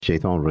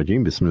Shaitan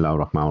Rajim, Bismillah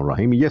Rahman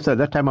Rahim. Yes, at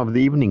that time of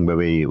the evening where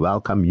we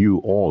welcome you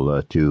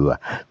all to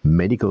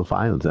Medical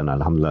Files. And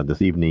Alhamdulillah,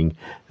 this evening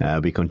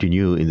we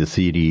continue in the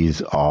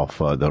series of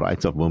the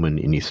rights of women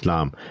in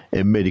Islam,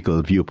 a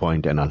medical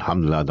viewpoint. And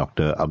Alhamdulillah,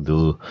 Dr.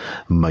 Abdul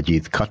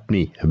Majid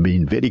Khatmi have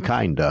been very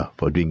kind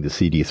for doing the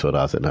series for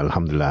us. And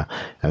Alhamdulillah,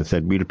 as I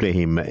said, we'll play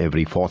him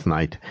every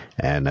fortnight.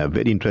 And a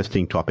very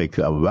interesting topic,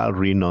 a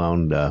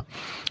well-renowned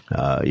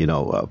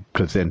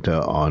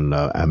presenter on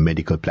a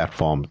medical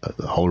platform.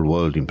 The whole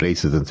world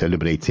embraces and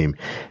celebrates him,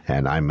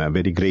 and I'm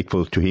very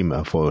grateful to him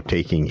for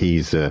taking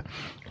his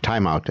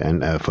time out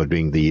and for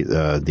doing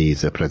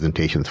these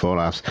presentations for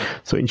us.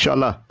 So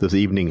inshallah, this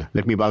evening,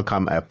 let me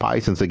welcome a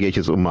pious and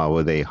sagacious ummah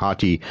with a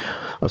hearty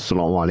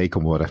Assalamu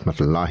alaikum wa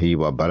rahmatullahi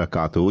wa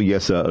barakatuh.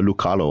 Yes,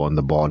 Lucalo on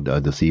the board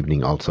this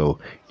evening also,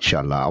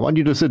 inshallah. I want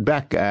you to sit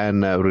back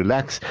and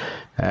relax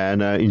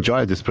and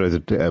enjoy this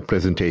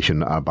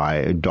presentation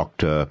by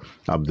Dr.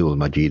 Abdul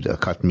Majid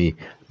Khatmi.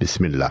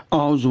 Bismillah.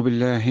 أعوذ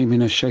بالله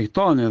من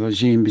الشيطان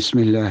الرجيم بسم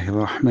الله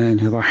الرحمن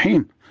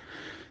الرحيم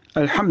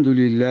الحمد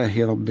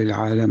لله رب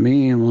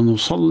العالمين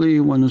ونصلي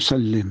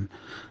ونسلم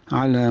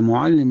على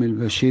معلم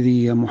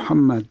البشرية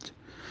محمد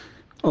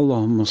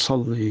اللهم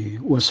صل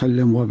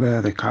وسلم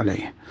وبارك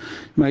عليه.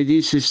 My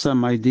dear sister,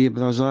 my dear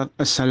brother,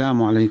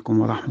 Assalamu alaikum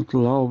wa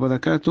rahmatullahi wa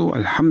barakatuh.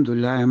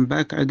 Alhamdulillah, I'm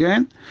back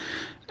again,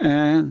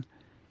 and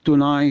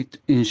tonight,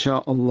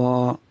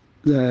 inshallah,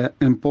 the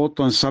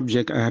important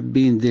subject I have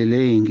been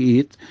delaying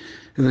it,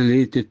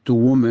 related to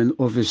women,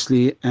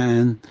 obviously,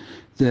 and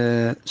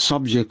the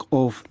subject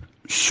of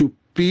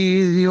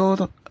superior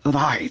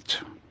right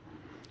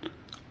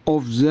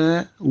of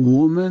the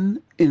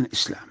woman in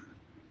Islam.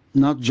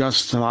 Not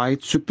just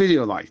right,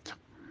 superior right.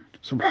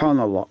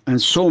 Subhanallah. And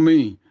so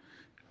many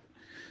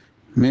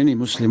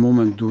Muslim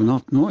women do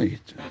not know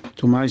it.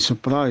 To my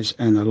surprise,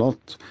 and a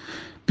lot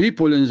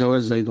people in the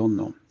West, they don't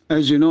know.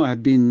 As you know,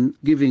 I've been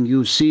giving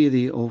you a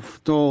series of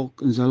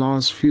talk in the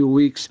last few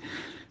weeks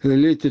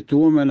related to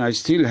women. I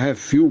still have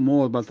few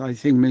more, but I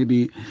think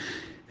maybe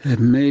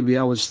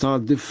I will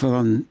start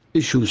different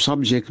issue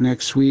subject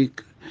next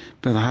week,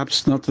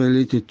 perhaps not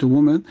related to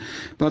women.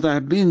 But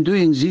I've been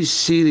doing this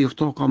series of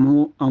talk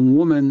on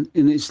women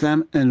in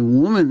Islam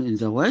and women in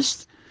the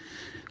West,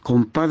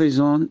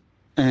 comparison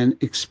and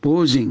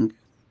exposing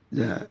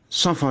the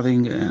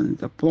suffering and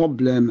the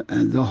problem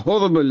and the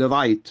horrible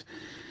right,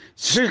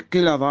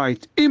 circular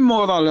right,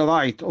 immoral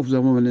right of the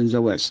woman in the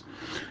West.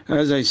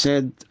 As I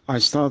said, I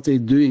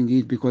started doing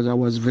it because I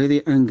was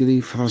very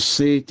angry,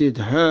 frustrated,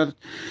 hurt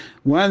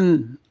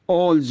when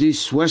all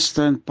this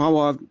Western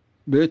power,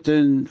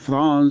 Britain,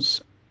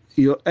 France,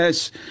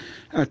 US,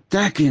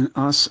 attacking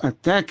us,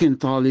 attacking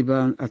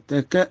Taliban,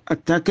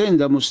 attacking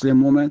the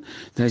Muslim women.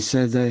 They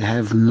said they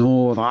have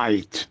no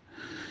right.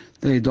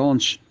 They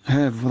don't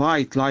have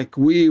right like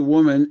we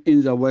women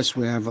in the West,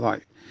 we have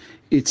right.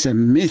 It's a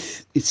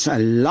myth, it's a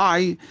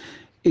lie,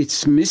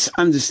 it's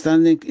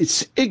misunderstanding,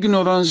 it's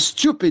ignorance,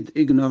 stupid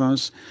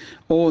ignorance.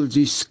 All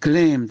this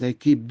claim they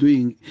keep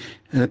doing,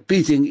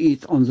 repeating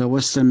it on the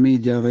Western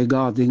media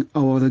regarding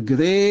our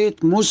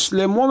great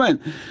Muslim woman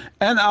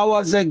and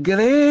the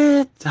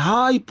great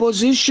high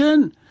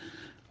position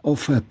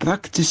of a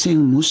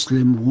practicing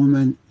Muslim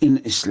woman in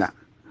Islam.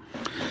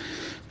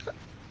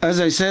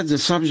 As I said, the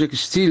subject is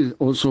still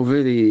also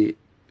very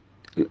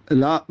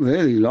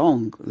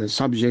long. The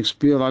subject's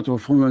pure right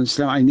of women in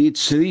Islam. I need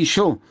 3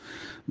 shows,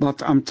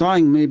 but I'm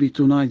trying maybe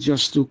tonight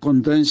just to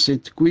condense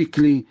it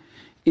quickly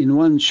in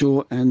 1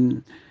 show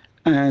and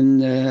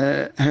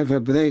have a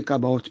break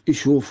about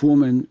issue of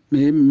women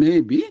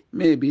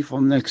maybe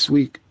from next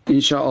week,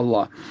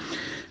 inshallah.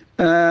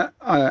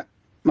 My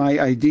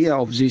idea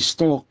of this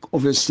talk,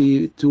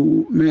 obviously,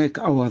 to make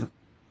our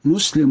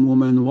Muslim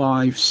woman,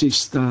 wife,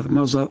 sister,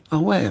 mother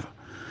aware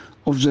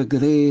of the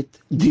great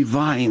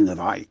divine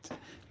right.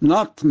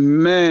 Not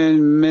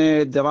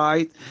man-made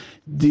right,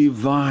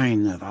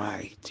 divine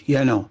right,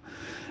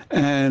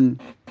 And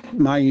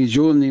my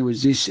journey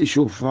with this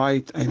issue of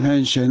right, I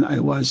mentioned I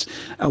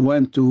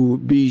went to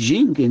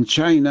Beijing in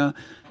China,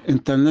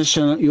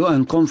 International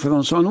UN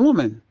Conference on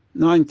Women,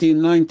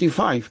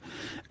 1995.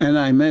 And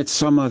I made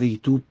summary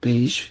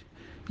 2-page,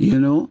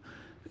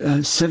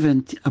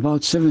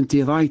 about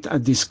 70 rights I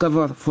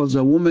discovered for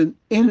the woman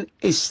in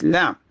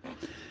Islam.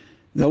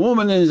 The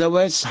woman in the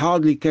West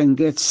hardly can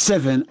get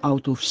 7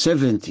 out of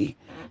 70.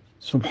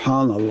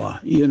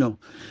 Subhanallah,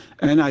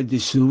 And I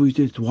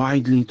distributed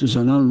widely to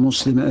the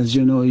non-Muslim, as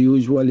you know,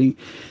 usually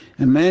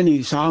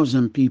many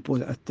thousand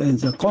people attend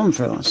the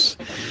conference.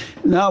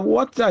 Now,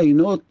 what I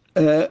note,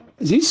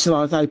 this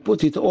right, I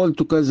put it all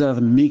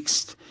together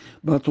mixed.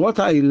 But what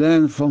I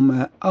learned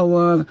from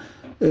our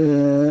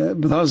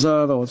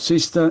brother or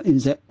sister in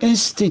the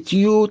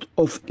Institute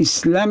of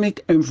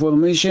Islamic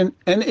Information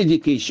and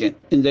Education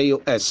in the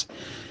US.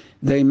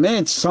 They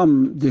made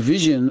some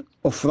division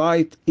of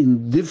right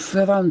in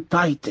different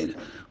title,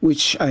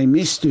 which I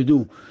missed to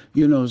do.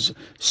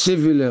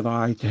 Civil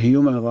right,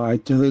 human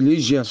right,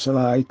 religious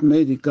right,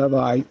 medical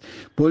right,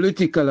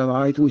 political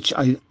right, which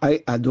I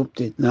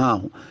adopted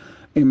now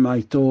in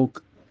my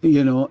talk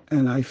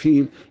and I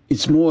feel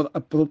it's more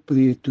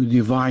appropriate to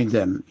divide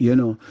them,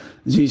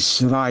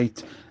 this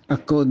right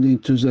according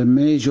to the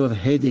major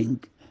heading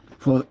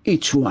for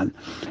each one.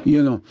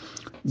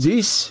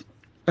 This,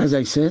 as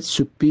I said,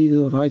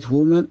 superior right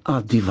women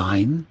are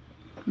divine,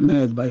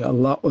 made by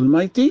Allah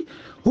Almighty,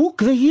 who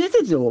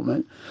created the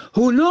woman,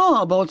 who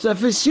know about the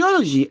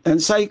physiology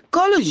and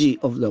psychology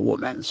of the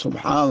woman,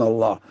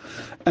 subhanallah,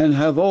 and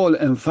have all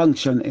and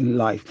function in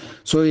life.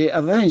 So he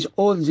arranged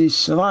all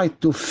this right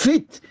to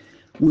fit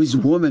with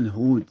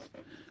womanhood,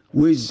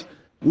 with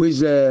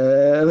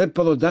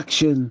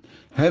reproduction,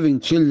 having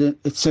children,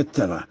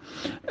 etc.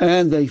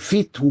 And they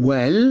fit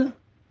well,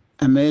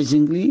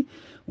 amazingly,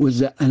 with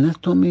the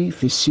anatomy,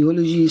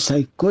 physiology,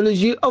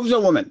 psychology of the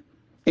woman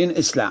in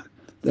Islam.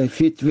 They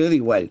fit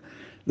very well.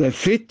 They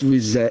fit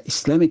with the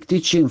Islamic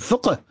teaching,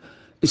 fiqh,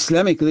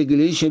 Islamic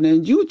regulation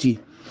and duty.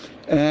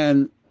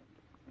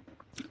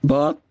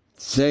 But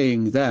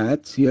saying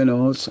that,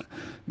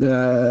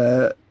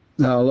 there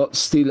are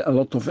still a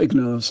lot of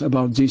ignorance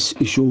about this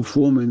issue of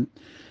women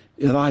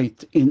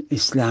right in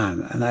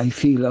Islam. And I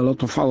feel a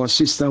lot of our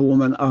sister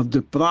women are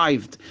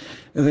deprived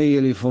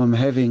really from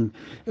having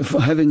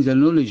the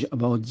knowledge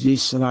about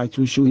this right,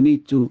 which we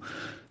need to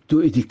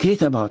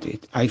educate about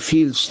it. I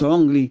feel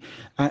strongly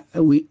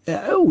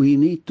we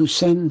need to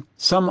send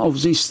some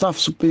of this stuff,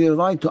 superior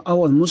right, to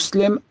our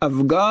Muslim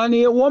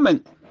Afghani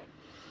women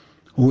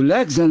who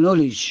lack the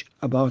knowledge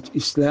about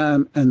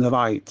Islam and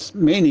rights.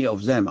 Many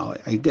of them,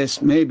 I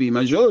guess maybe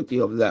majority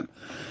of them,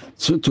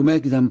 so to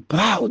make them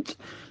proud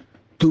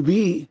to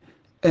be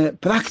a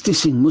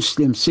practicing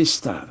Muslim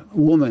sister,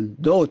 woman,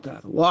 daughter,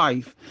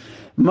 wife,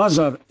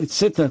 mother,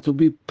 etc., to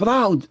be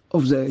proud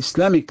of the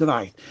Islamic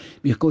right.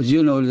 Because,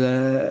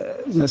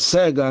 the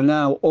saga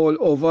now all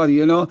over,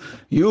 you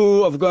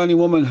Afghani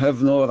women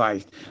have no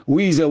right.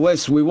 We, the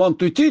West, we want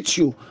to teach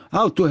you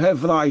how to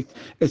have right,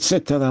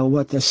 etc.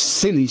 What a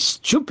silly,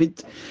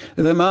 stupid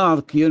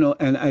remark,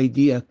 an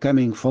idea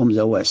coming from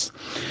the West.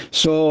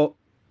 So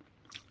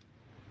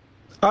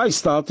I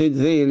started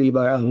really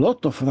by a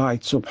lot of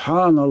rights,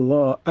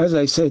 subhanallah. As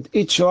I said,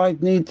 each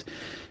right need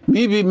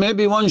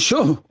maybe one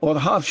show or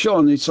half show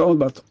on its own,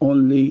 but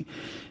only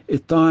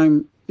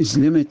time is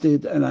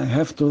limited and I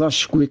have to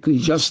rush quickly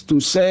just to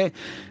say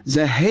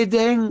the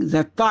heading,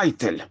 the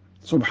title,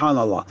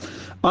 subhanallah.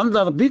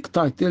 Under big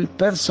title,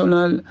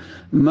 personal,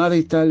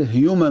 marital,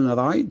 human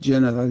right,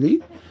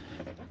 generally,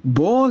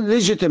 born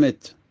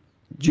legitimate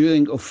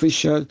during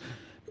official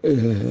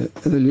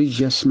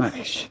religious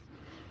marriage.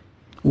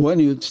 When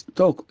you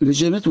talk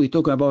legitimate, we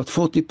talk about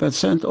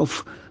 40%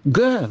 of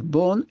girls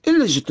born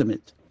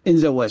illegitimate in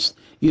the West,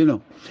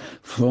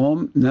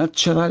 from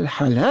natural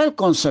halal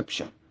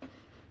conception.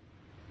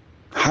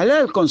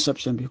 Halal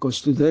conception,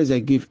 because today they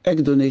give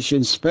egg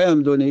donation,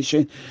 sperm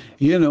donation,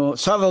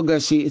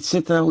 surrogacy,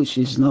 etc., which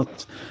is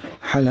not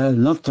halal,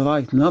 not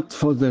right, not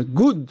for the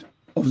good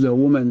of the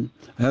woman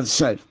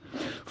herself.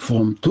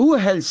 From two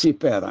healthy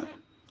parents,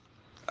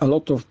 a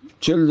lot of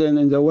children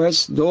in the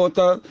West,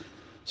 daughter,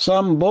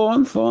 some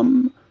born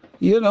from,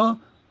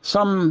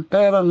 some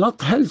parent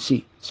not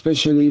healthy,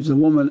 especially if the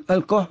woman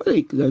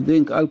alcoholic, they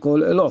drink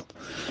alcohol a lot,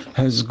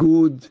 has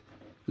good,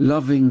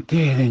 loving,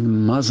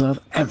 caring mother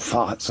and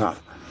father,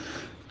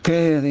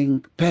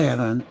 caring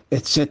parent,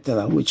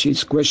 etc., which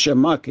is question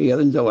mark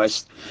here in the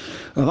West.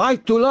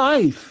 Right to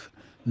life,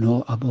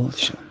 no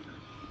abortion.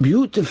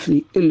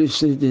 Beautifully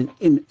illustrated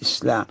in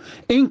Islam,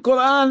 in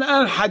Quran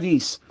and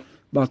Hadith.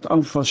 But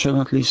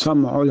unfortunately,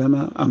 some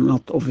ulama, I'm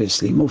not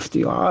obviously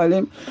mufti or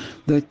alim,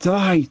 they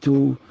try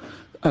to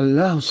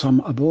allow some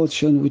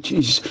abortion, which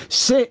is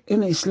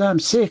in Islam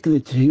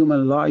sacred.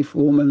 Human life,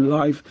 woman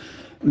life,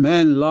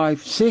 man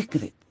life,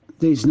 sacred.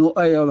 There is no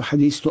ayah or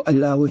hadith to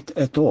allow it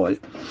at all.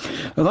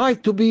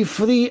 Right to be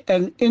free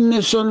and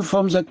innocent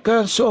from the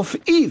curse of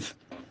Eve.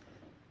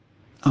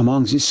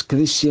 Among these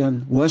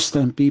Christian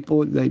Western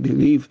people, they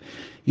believe,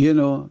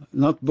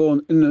 not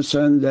born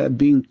innocent, they're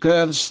being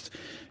cursed,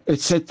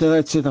 etc.,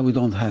 etc. We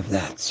don't have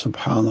that,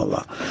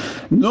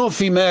 subhanallah. No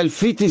female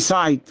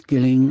feticide,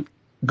 killing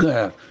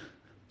girl.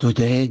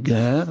 Today,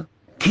 girl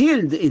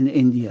killed in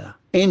India,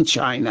 in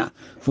China,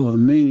 for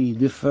many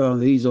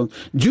different reasons,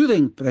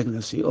 during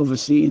pregnancy,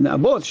 obviously in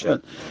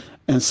abortion.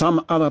 And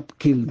some Arab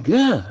kill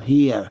girl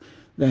here.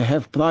 They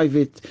have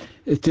private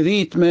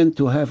treatment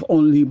to have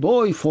only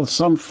boy for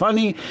some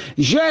funny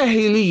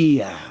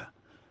jahiliyyah,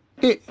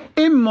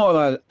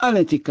 immoral,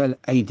 unethical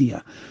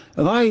idea.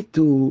 Right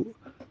to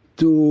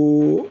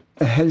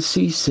a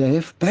healthy,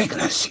 safe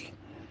pregnancy.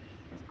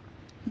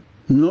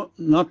 No,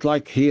 not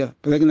like here,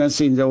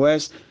 pregnancy in the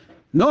West.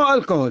 No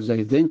alcohol,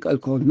 they drink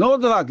alcohol. No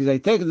drugs, they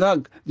take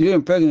drug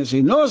during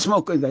pregnancy. No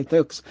smoking, they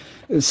take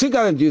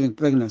cigarette during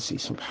pregnancy.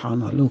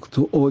 Subhanallah, look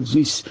to all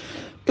this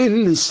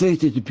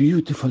illustrated,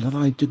 beautiful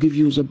right to give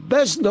you the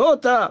best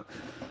daughter.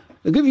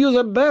 Give you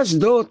the best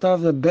daughter,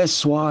 the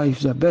best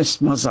wife, the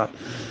best mother.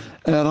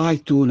 A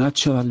right to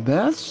natural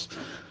birth.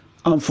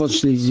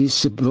 Unfortunately,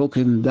 this is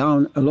broken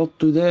down a lot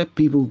today.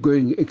 People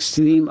going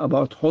extreme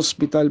about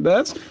hospital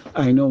births.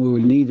 I know we will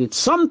need it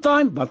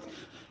sometime, but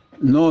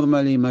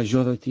normally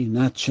majority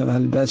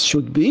natural birth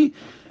should be.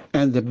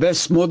 And the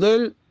best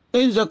model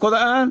in the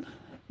Quran,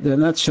 the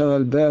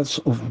natural birth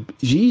of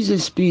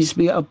Jesus, peace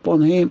be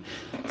upon him,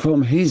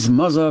 from his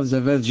mother,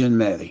 the Virgin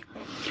Mary.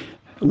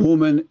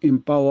 Woman in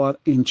power,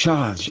 in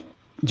charge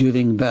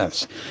during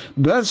birth.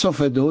 Birth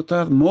of a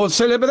daughter, more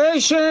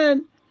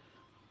celebration.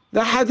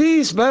 The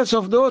hadith, birth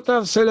of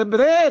daughter,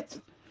 celebrate.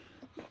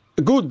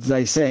 Good,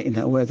 they say in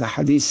a way. The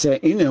hadith say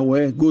in a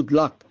way, good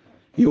luck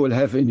you will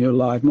have in your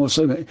life. More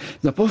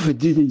the Prophet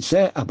didn't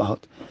say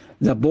about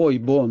the boy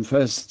born,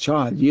 first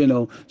child,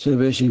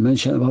 celebration. He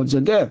mentioned about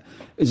the girl.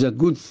 It's a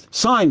good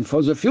sign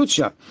for the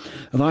future.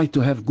 Right, to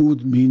have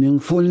good,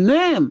 meaningful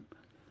name.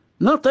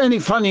 Not any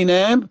funny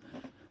name.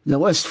 The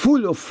West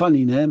full of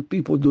funny name.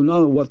 People do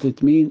not know what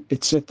it means,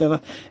 etc.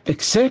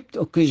 Except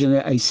occasionally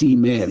I see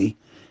Mary,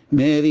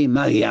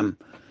 Maryam,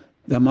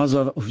 the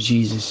mother of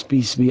Jesus,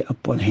 peace be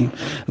upon him.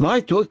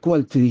 Right to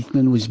equal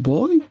treatment with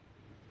boy,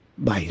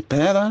 by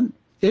parent,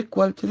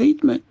 equal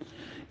treatment.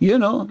 You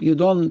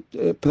don't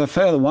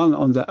prefer one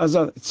on the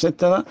other,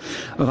 etc.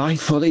 Right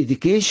for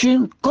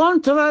education,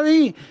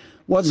 contrary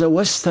what the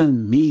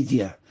Western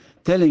media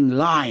telling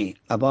lie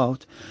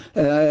about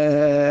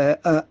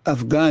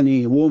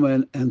Afghani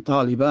women and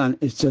Taliban,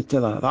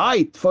 etc.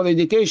 Right for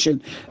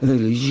education,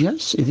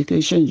 religious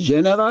education,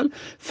 general,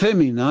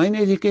 feminine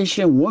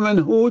education,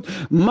 womanhood,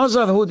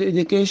 motherhood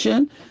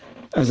education.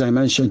 As I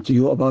mentioned to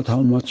you about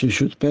how much you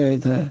should pay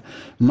the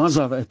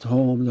mother at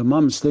home, the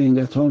mom staying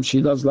at home,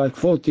 she does like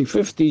 40,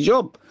 50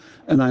 job.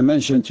 And I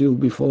mentioned to you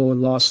before,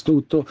 last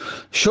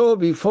show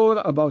before,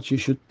 about you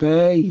should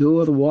pay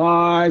your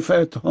wife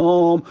at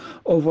home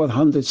over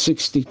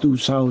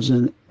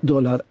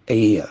 $162,000 a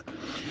year.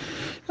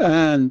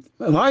 And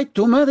right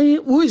to marry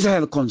with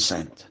her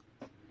consent.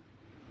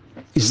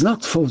 It's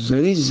not false.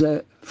 There is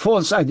a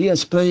false idea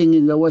spreading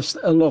in the West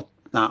a lot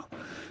now.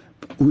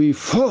 We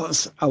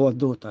force our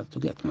daughter to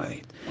get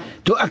married,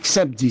 to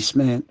accept this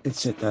man,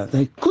 etc.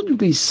 There could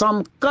be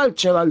some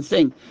cultural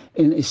thing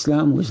in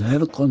Islam with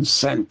her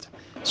consent.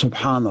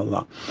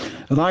 Subhanallah.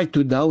 Right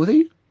to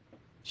dowry.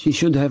 She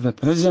should have a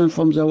present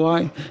from the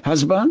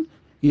husband.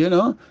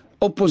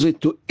 Opposite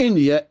to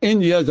India.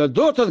 India, the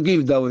daughter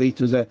give dowry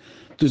to the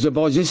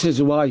boy. This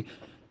is why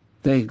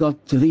they got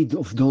rid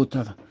of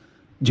daughter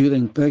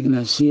during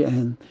pregnancy,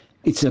 and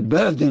it's a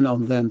burden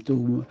on them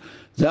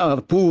they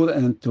are poor,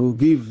 and to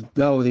give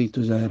dowry to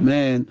the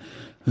man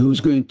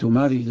who's going to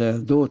marry their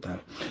daughter.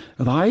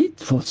 Right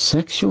for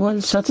sexual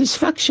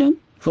satisfaction.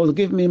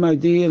 Forgive me, my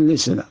dear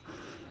listener.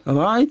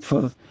 Right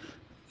for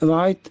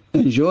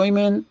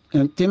enjoyment,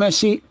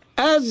 intimacy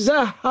as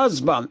a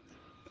husband,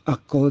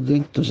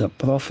 according to the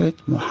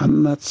Prophet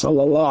Muhammad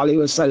sallallahu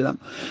alaihi wasallam.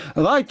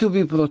 Right to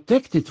be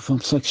protected from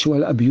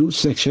sexual abuse.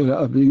 Sexual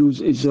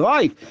abuse is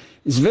right.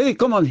 It's very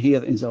common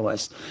here in the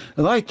West.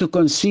 Right to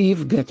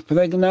conceive, get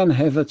pregnant,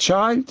 have a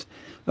child.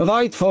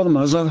 Right for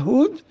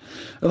motherhood.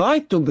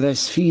 Right to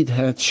breastfeed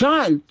her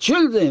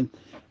children.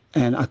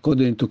 And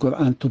according to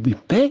Quran, to be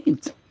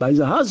paid by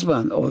the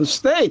husband or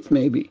state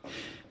maybe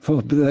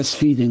for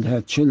breastfeeding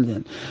her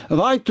children.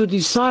 Right to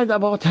decide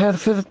about her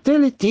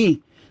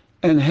fertility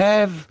and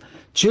have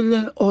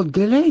children or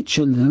delay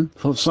children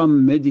for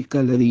some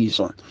medical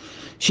reason.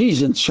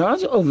 She's in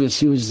charge,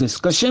 obviously, with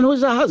discussion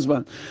with the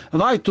husband.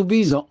 Right to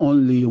be the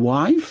only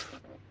wife.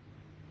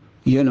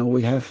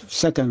 We have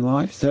second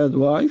wife, third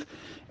wife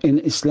in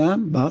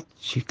Islam, but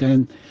she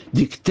can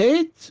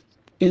dictate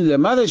in the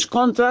marriage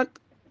contract,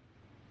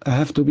 I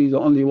have to be the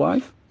only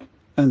wife,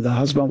 and the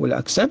husband will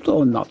accept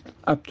or not,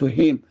 up to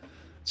him.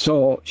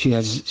 So she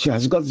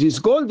has got this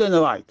golden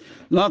right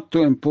not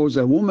to impose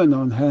a woman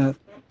on her,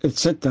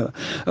 etc.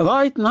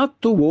 Right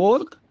not to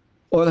work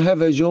or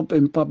have a job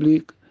in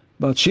public,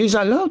 but she's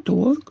allowed to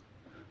work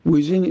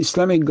within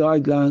Islamic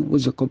guidelines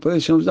with the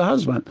cooperation of the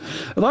husband.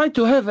 Right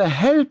to have a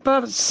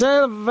helper,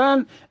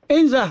 servant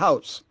in the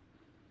house.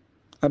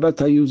 I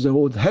better use the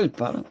word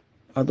helper.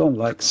 I don't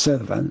like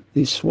servant,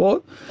 this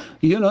word.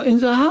 In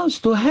the house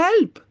to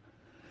help.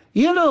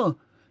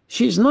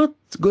 She's not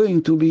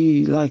going to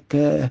be like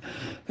a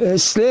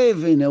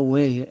slave in a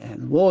way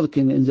and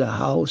working in the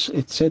house,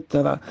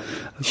 etc.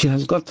 She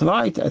has got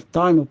right at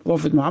time of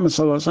Prophet Muhammad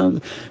sallallahu alaihi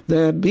wasallam.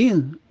 There have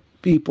been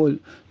people,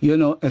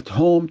 at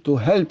home to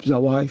help the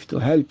wife, to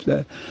help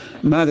the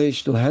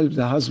marriage, to help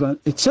the husband,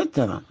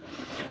 etc.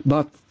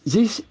 But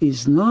this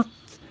is not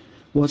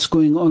what's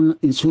going on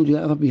in Saudi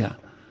Arabia.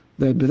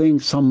 They bring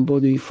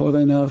somebody,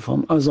 foreigner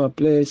from other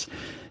place,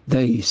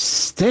 they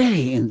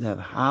stay in their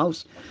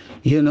house,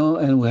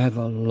 and we have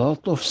a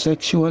lot of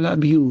sexual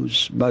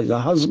abuse by the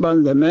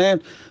husband, the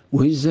man,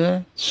 with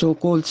the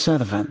so-called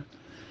servant,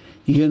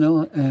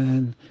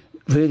 and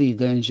very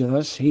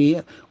dangerous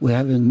here. We're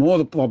having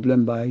more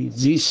problem by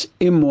this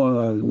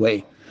immoral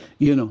way,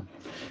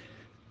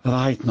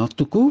 Right not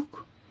to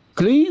cook,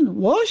 clean,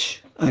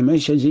 wash. I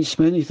mentioned this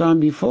many times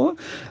before.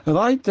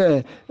 Right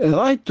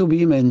to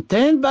be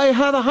maintained by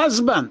her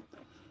husband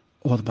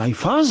or by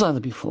father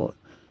before,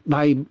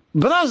 by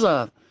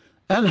brother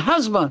and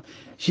husband.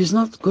 She's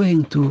not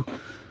going to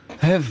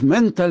have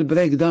mental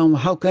breakdown.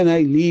 How can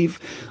I live?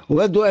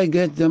 Where do I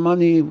get the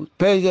money?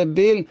 Pay the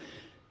bill?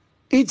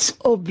 It's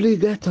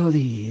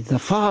obligatory. The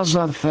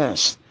father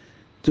first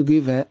to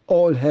give her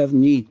all her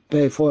need,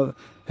 pay for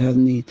her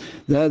need.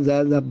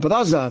 The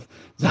brother,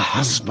 the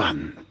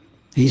husband,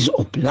 he's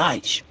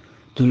obliged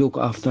to look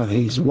after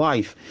his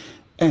wife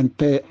and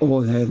pay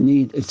all her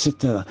need,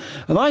 etc.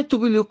 Right to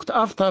be looked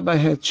after by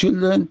her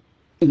children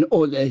in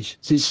old age.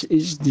 This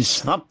is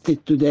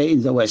disrupted today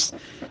in the West.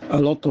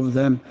 A lot of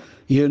them,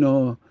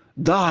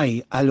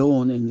 die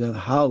alone in their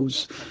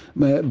house,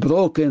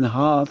 broken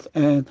heart,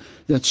 and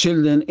the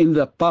children in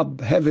the pub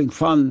having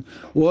fun,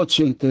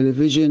 watching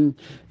television,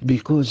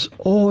 because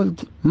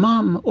old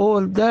mom,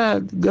 old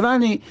dad,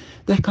 granny,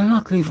 they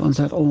cannot live on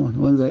their own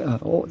when they are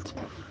old.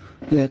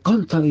 They're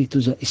contrary to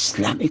the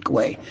Islamic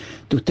way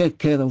to take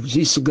care of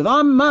this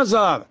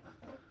grandmother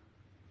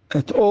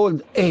at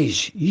old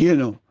age,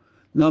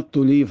 not to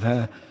leave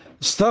her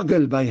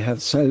struggle by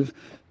herself,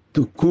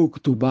 to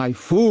cook, to buy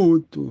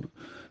food,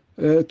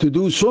 to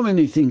do so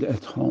many things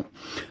at home.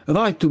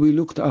 Right to be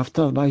looked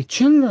after by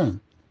children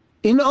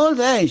in old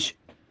age.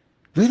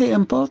 Very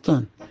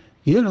important.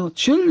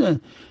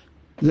 Children.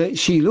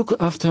 She looked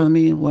after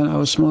me when I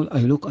was small. I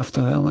look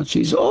after her when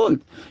she's old.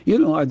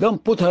 I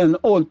don't put her in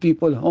old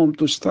people home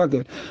to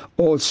struggle.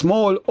 Or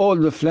small,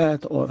 old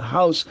flat or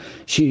house.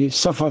 She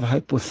suffered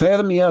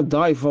hypothermia,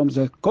 die from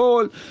the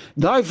cold,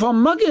 die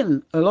from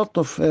mugging. A lot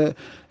of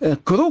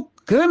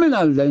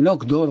criminal, they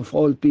knock door of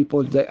old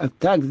people, they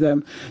attack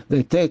them,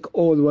 they take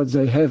all what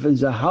they have in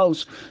the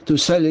house to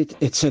sell it,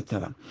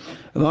 etc.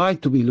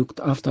 Right to be looked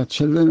after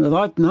children,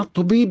 right not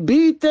to be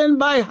beaten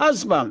by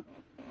husband.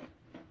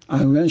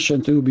 I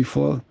mentioned to you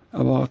before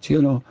about,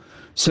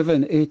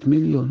 7-8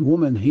 million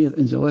women here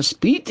in the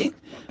West beaten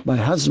by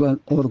husband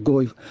or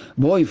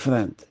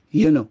boyfriend,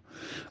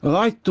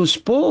 Right to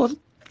sport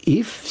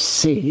if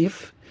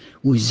safe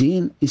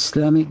within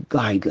Islamic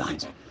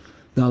guidelines.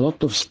 There are a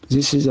lot of,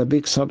 this is a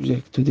big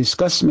subject to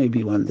discuss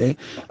maybe one day.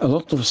 A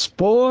lot of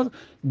sport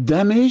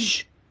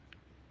damage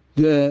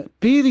the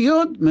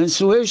period,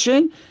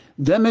 menstruation,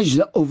 damage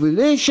the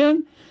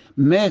ovulation,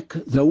 make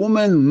the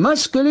woman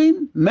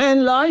masculine,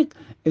 man-like,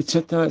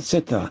 etc.,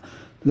 etc.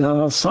 There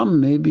are some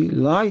maybe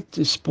light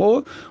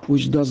sport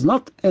which does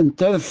not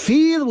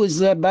interfere with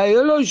the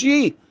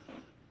biology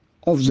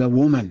of the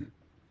woman.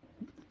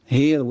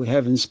 Here we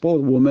have in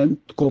sport women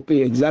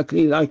copy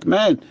exactly like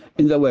men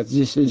in the West.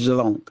 This is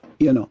wrong,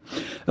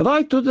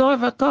 Right to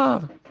drive a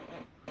car.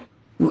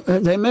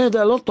 They made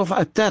a lot of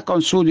attack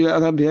on Saudi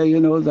Arabia,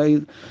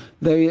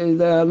 they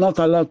are not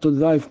allowed to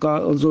drive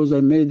car, although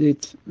they made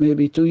it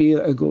maybe 2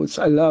 years ago. It's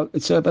allowed,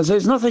 etc. But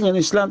there's nothing in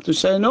Islam to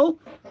say no.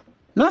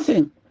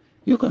 Nothing.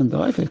 You can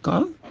drive a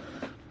car,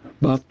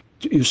 but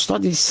you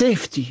study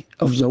safety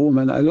of the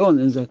woman alone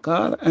in the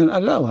car and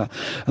allow her.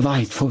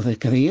 Right for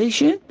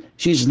recreation.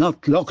 She's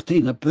not locked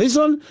in a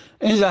prison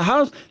in the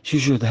house. She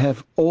should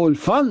have all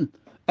fun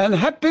and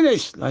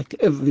happiness like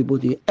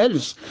everybody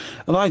else.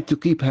 Right to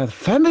keep her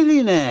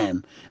family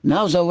name.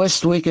 Now the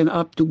West waking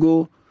up to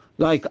go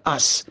like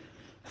us.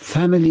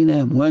 Family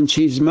name. When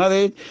she's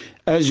married,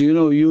 as you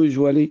know,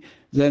 usually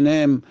the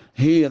name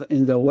here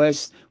in the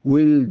West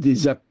will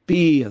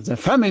disappear. The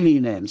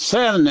family name,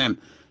 surname.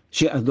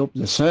 She adopts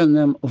the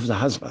surname of the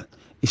husband.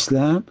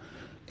 Islam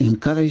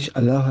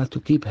allow her to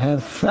keep her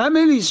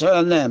family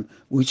surname,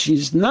 which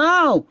is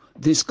now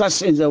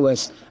discussed in the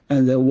West,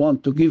 and they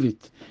want to give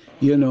it,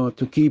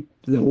 to keep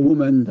the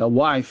woman, the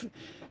wife,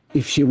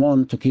 if she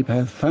wants to keep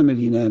her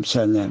family name,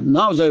 surname.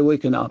 Now they're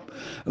waking up.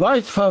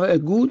 Right for a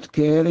good,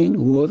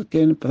 caring,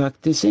 working,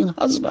 practicing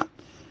husband.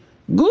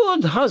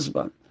 Good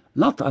husband,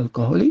 not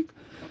alcoholic,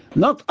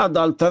 not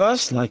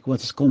adulterous, like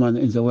what is common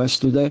in the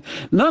West today,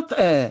 not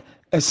a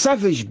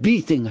savage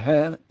beating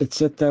her,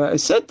 etc.,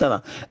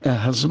 etc. A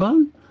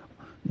husband,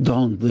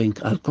 don't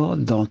drink alcohol,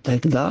 don't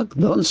take drugs,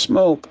 don't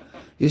smoke.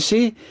 You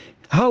see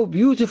how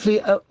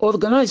beautifully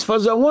organized for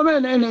the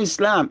woman in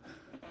Islam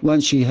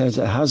when she has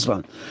a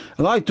husband.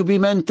 Right to be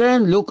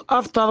maintained, looked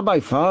after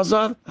by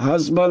father,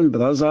 husband,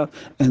 brother,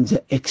 and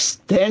the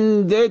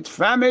extended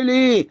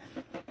family.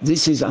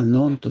 This is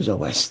unknown to the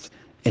West.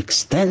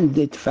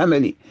 Extended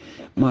family.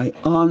 My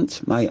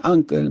aunt, my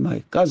uncle,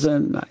 my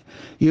cousin,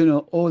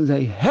 all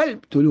they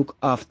help to look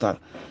after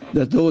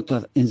the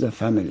daughter in the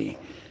family,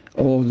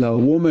 or the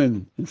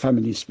woman in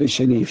family,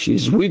 especially if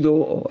she's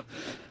widow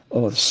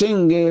or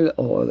single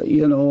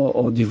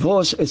or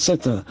divorced,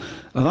 etc.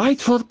 Right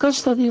for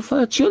custody of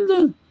her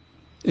children.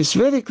 It's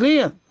very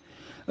clear.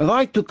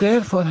 Right to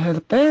care for her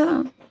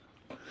parents.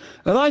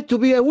 Right to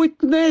be a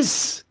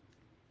witness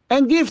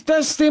and give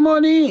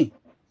testimony.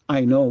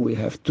 I know we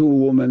have 2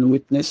 women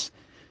witness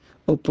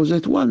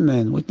opposite 1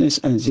 man witness,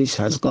 and this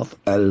has got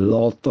a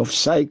lot of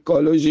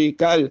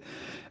psychological,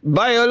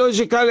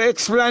 biological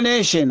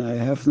explanation. I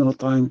have no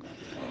time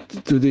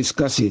to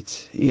discuss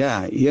it.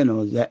 Yeah,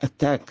 they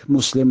attack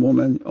Muslim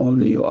women,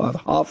 only you are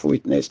half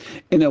witness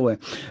in a way.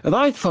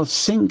 Right for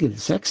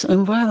single-sex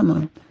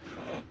environment.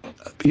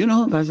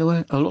 By the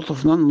way, a lot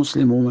of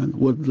non-Muslim women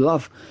would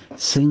love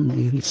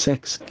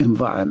single-sex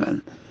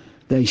environment.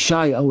 They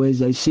shy away,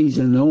 they see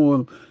the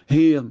norm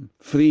here,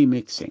 free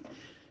mixing.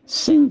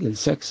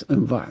 Single-sex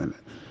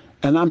environment.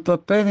 And I'm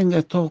preparing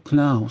a talk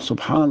now,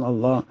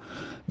 subhanallah,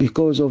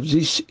 because of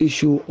this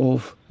issue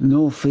of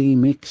no free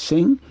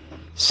mixing,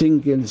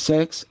 single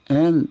sex,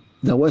 and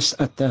the West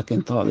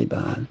attacking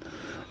Taliban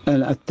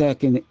and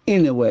attacking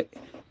in a way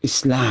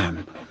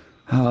Islam,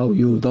 how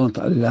you don't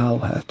allow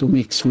her to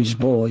mix with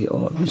boy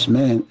or with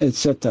man,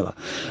 etc.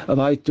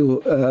 Right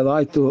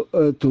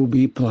to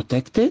be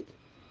protected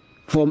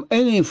from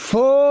any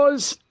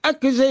false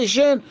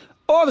accusation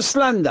or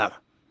slander.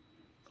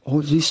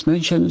 All this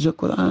mentioned in the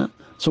Quran,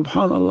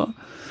 subhanallah.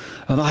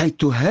 Right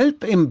to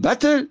help in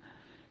battle,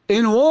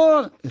 in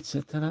war,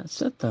 etc.,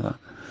 etc.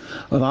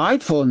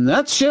 Right for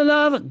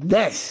natural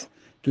death.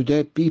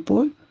 Today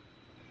people,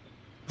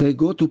 they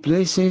go to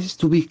places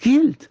to be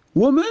killed,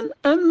 women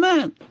and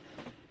men.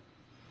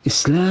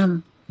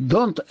 Islam,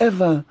 don't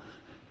ever,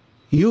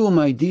 you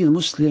my dear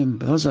Muslim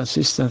brother,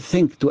 sister,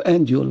 think to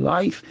end your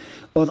life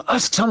or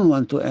ask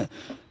someone to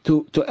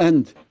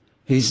end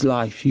his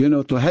life,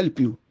 to help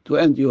you to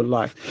end your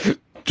life.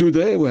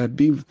 Today we have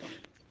been,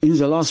 in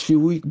the last few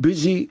weeks,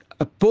 busy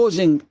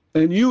opposing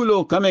a new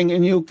law coming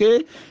in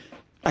UK,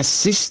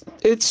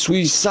 assisted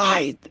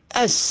suicide.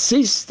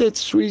 Assisted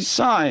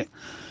suicide.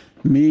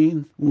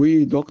 Mean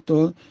we,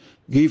 doctor,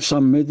 give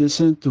some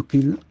medicine to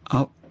kill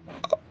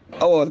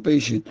our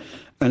patient.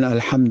 And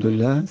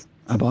alhamdulillah,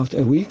 about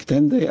a week,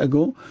 10 days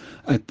ago,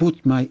 I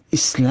put my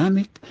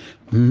Islamic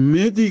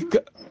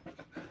medical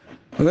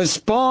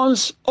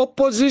response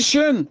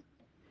opposition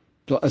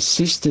to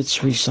assisted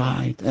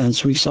suicide and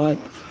suicide.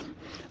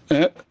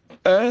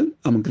 And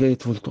I'm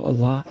grateful to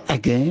Allah.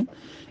 Again,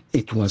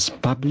 it was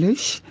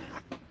published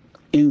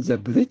in the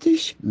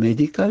British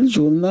Medical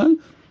Journal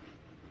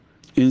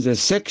in the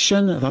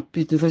section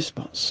Rapid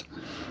Response.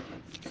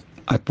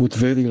 I put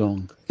very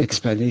long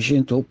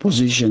explanation to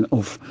opposition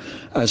of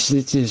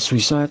assisted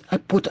suicide. I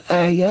put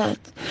ayat,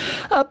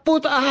 I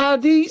put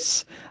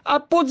ahadith, I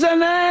put the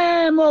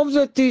name of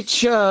the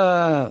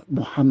teacher,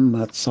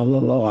 Muhammad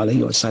sallallahu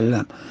alayhi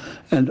wasallam,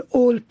 and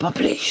all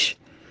published.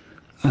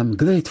 I'm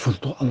grateful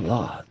to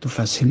Allah to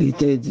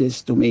facilitate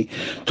this to me,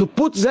 to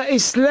put the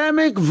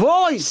Islamic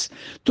voice,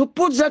 to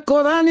put the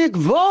Quranic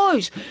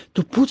voice,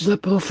 to put the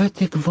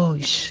prophetic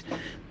voice.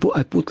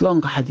 I put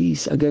long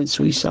hadith against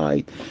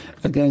suicide,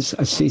 against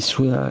assist,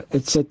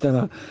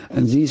 etc.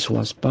 And this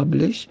was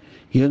published,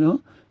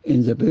 in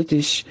the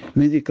British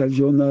Medical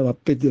Journal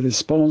Rapid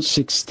Response,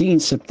 16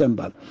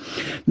 September.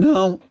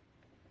 Now,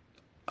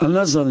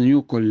 another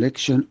new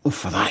collection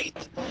of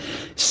right.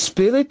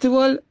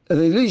 Spiritual,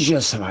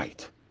 religious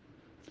right.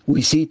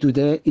 We see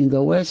today in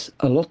the West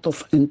a lot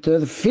of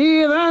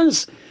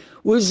interference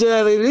with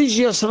the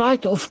religious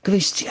right of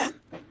Christian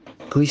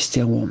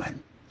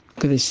woman,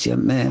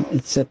 Christian man,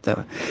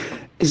 etc.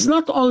 It's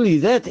not only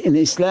that in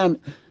Islam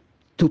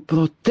to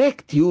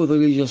protect your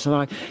religious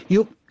right.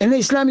 In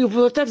Islam you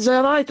protect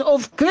the right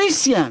of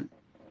Christian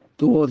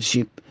to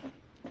worship.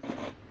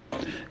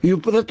 You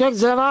protect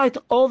the right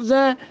of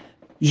the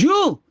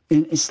Jew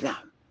in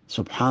Islam.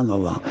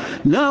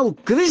 Subhanallah. Now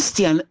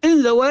Christian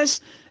in the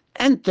West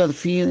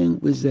interfering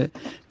with the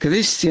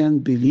Christian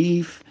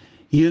belief,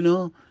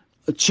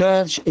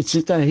 church,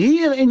 etc.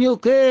 Here in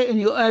UK, in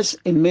US,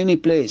 in many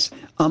places.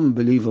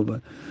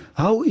 Unbelievable.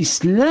 How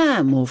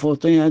Islam,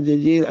 1400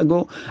 years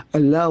ago,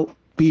 allow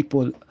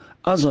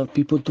other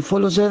people to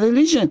follow their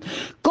religion.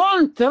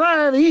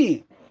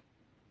 Contrary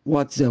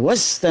what the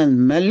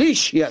Western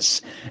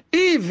malicious,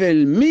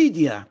 evil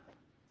media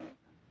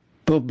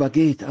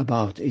propagate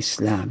about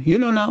Islam.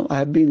 Now, I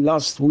have been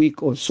last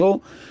week or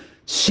so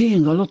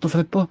seeing a lot of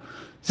reports.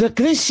 The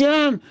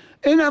Christian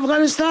in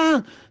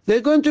Afghanistan, they're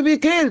going to be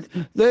killed.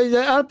 They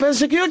are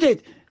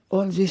persecuted.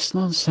 All this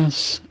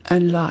nonsense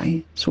and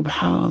lie.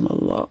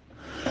 Subhanallah.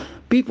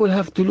 People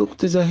have to look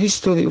to the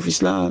history of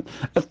Islam.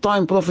 At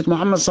time Prophet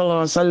Muhammad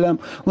sallallahu alaihi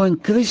wasallam, when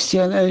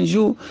Christian and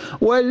Jew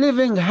were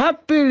living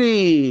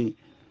happily,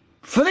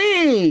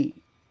 free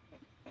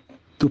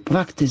to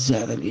practice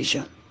their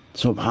religion.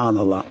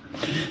 Subhanallah.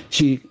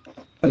 She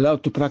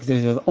allowed to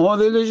practice their own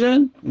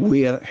religion,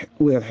 wear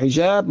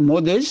hijab,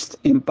 modest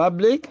in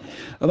public,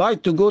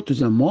 right to go to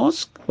the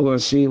mosque, or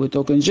we're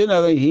talking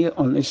generally here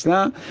on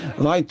Islam,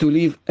 right to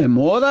live a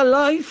moral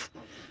life,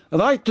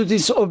 right to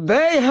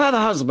disobey her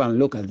husband.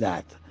 Look at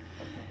that.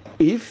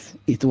 If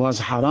it was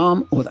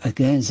haram or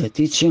against the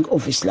teaching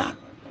of Islam.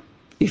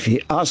 If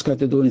he asked her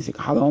to do anything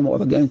haram or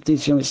against the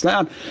teaching of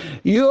Islam,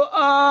 you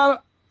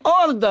are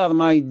ordered,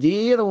 my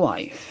dear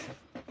wife,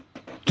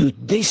 to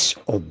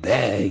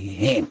disobey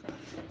him.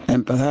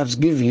 And perhaps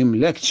give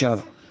him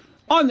lecture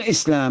on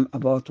Islam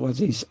about what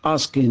he's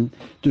asking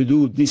to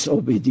do,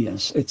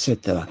 disobedience,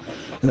 etc.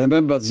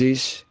 Remember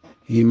this,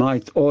 he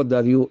might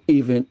order you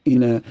even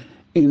in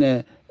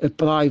a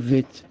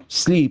private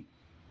sleep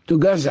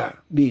together.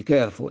 Be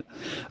careful.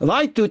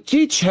 Right to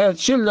teach her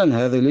children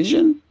her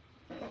religion.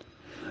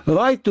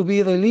 Right to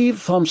be relieved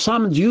from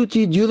some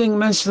duty during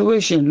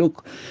menstruation.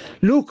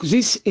 Look,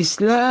 this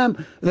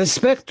Islam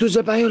respect to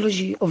the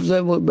biology of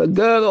the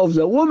girl, of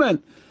the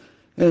woman.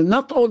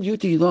 Not all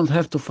duty, you don't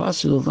have to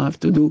fast, you don't have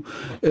to do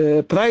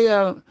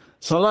prayer,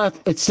 salat,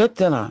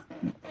 etc.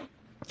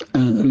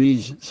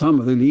 And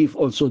some relief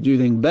also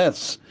during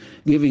births,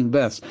 giving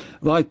birth.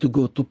 Right to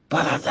go to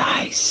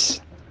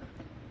paradise,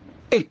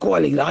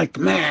 equally like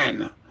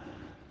man,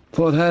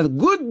 for her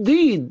good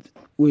deed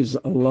with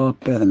Allah's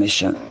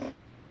permission.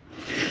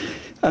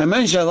 I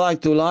mentioned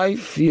right to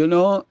life,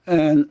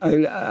 and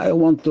I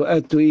want to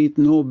add to it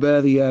no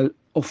burial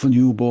of a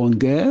newborn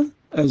girl,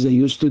 as they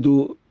used to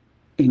do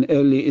in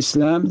early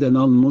Islam, the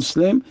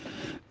non-Muslim.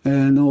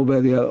 No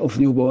burial of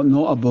newborn,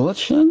 no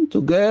abortion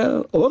to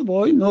girl or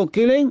boy, no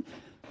killing.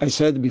 I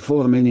said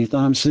before many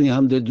times,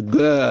 300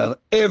 girls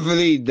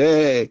every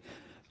day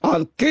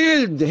are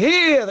killed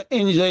here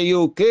in the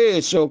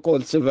UK,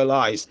 so-called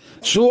civilized.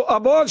 So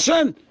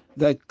abortion,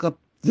 they cut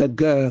the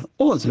girl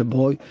or the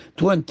boy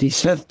 20,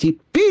 30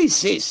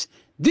 pieces.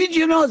 Did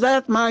you know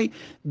that, my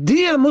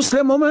dear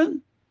Muslim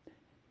woman?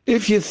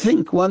 If you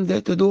think one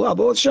day to do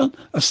abortion,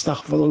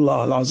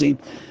 astaghfirullah al-azim.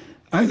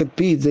 I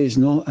repeat, there is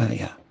no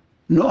ayah,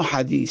 no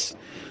hadith,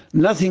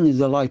 nothing in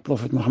the life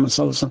Prophet Muhammad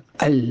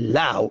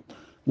allowed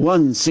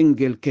one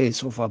single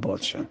case of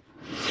abortion.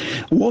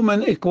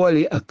 Woman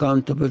equally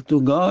accountable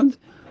to God.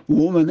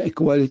 Woman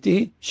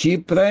equality, she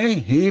pray,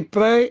 he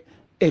pray,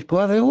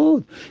 equal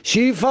reward.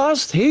 She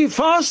fast, he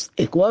fast,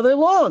 equal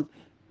reward.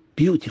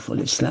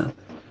 Beautiful Islam.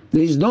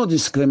 There is no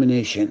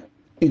discrimination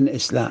in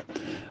Islam.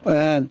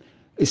 And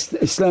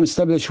Islam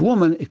established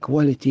woman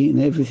equality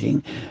in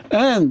everything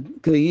and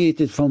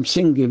created from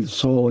single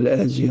soul,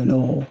 as you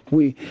know.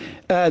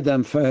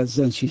 Adam first,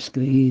 then she's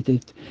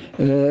created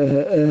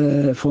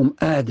from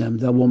Adam,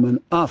 the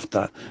woman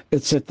after,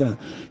 etc.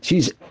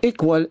 She's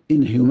equal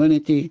in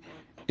humanity,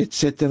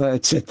 etc.,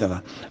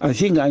 etc. I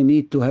think I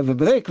need to have a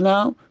break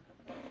now,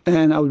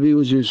 and I'll be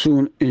with you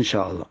soon,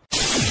 inshallah.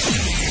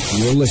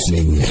 You're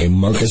listening to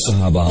Marcus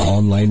Sahaba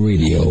Online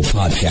Radio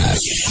Podcast.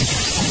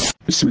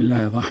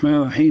 Bismillah ar-Rahman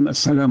ar-Rahim.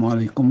 Assalamu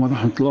alaikum wa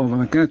rahmatullahi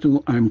wa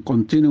barakatuh. I'm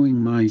continuing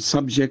my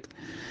subject,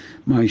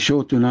 my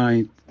show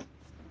tonight,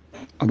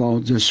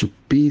 about the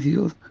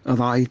superior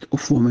right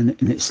of women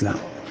in Islam.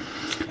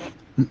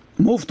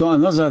 Move to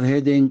another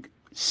heading,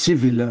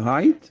 civil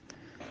right,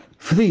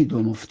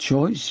 freedom of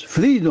choice,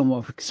 freedom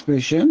of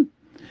expression,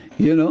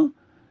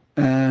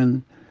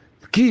 and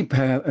keep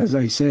her, as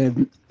I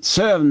said,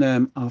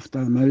 surname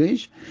after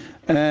marriage,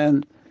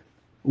 and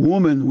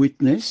woman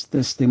witness,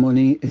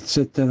 testimony,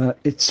 etc.,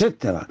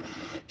 etc.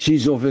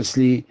 She's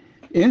obviously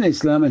in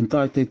Islam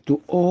entitled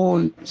to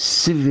all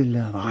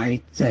civil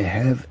rights they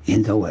have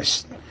in the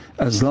West,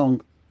 as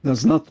long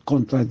does not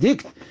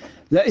contradict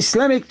the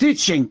Islamic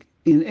teaching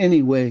in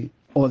any way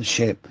or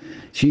shape.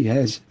 She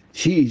is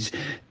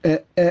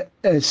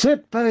a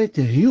separate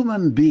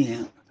human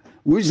being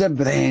with a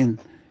brain,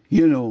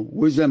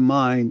 with a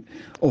mind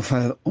of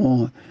her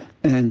own,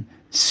 and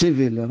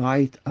civil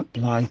right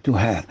apply to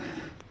her.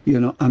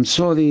 I'm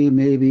sorry,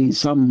 maybe in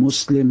some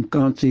Muslim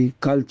country,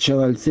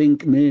 cultural thing,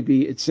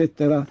 maybe,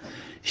 etc.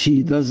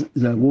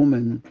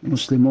 The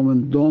Muslim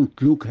woman,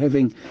 don't look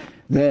having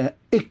the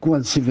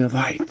equal civil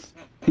right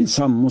in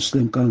some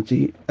Muslim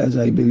country, as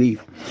I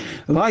believe.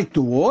 Right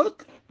to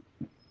work,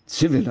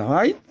 civil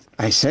right,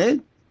 I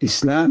said,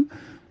 Islam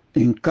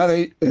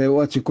encourage,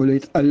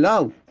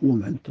 allow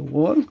women to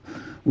work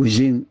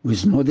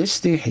with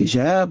modesty,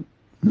 hijab,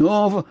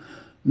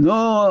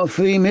 no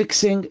free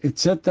mixing,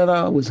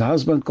 etc., with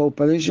husband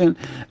cooperation.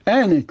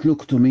 And it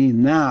looked to me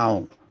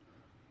now,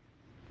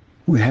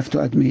 we have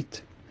to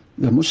admit,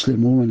 the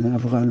Muslim women in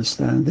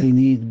Afghanistan, they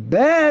need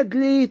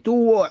badly to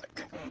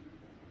work.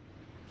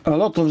 A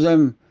lot of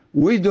them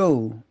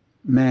widow,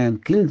 man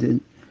killed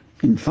in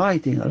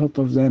fighting, a lot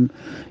of them,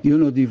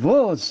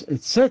 divorce,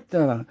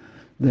 etc.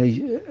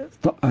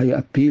 I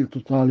appeal to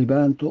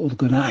Taliban to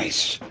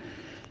organize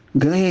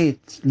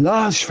great,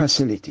 large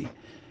facility,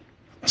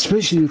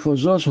 especially for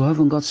those who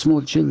haven't got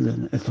small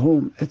children at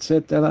home,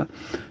 etc.,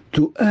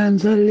 to earn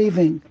their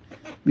living,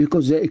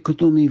 because the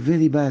economy is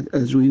very bad,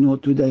 as we know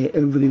today,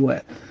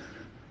 everywhere.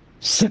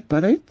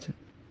 Separate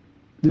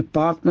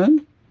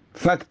department,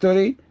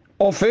 factory,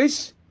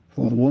 office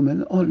for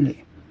women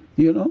only,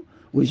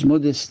 with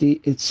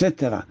modesty,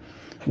 etc.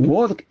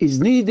 Work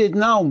is needed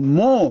now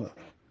more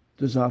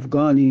to the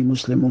Afghani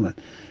Muslim woman.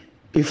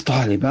 If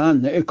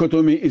Taliban, the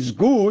economy is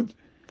good,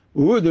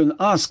 we wouldn't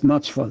ask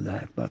much for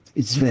that, but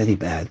it's very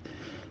bad.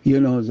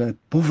 The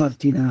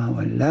poverty now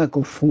and lack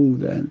of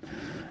food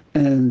and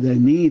the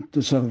need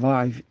to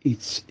survive,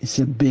 it's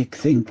a big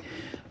thing.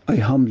 I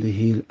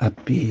humbly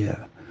appeal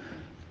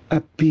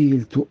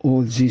to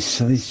all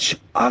these rich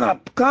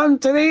Arab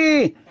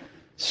country,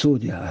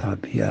 Saudi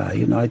Arabia,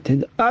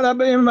 United Arab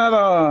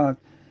Emirates,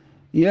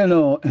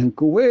 and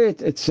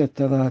Kuwait,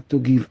 etc., to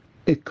give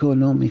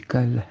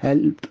economical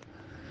help.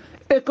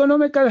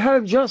 Economical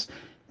help, just,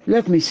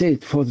 let me say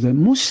it, for the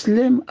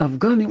Muslim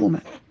Afghani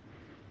woman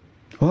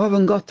who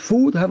haven't got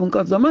food, haven't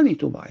got the money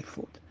to buy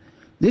food.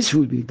 This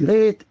will be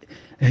great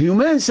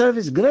human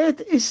service,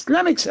 great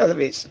Islamic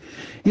service.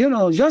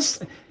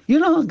 Just,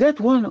 get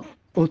one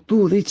or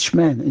two rich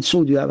men in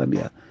Saudi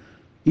Arabia,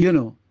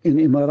 in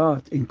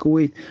Emirat, in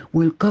Kuwait,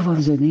 will cover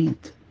the need.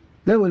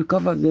 They will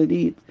cover the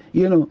need.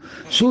 You know,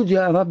 Saudi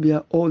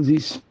Arabia, all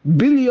these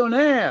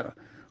billionaire,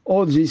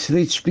 all these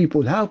rich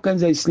people, how can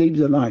they sleep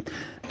the night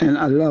and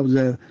allow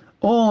their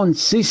own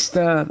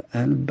sister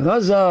and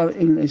brother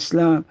in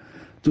Islam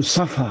to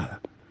suffer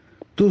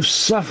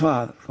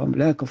from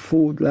lack of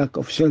food, lack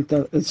of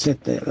shelter,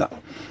 etc.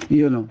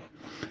 You know,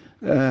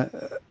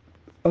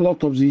 a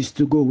lot of these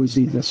to go with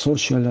the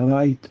social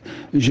right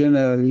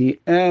generally,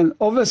 and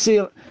obviously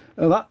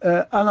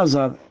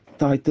another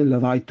title,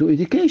 right to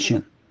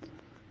education.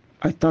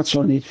 I touched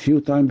on it a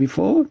few times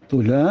before.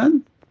 To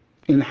learn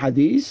in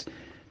hadith,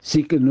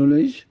 seeking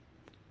knowledge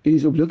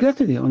is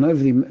obligatory on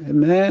every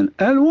man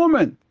and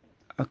woman,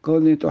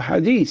 according to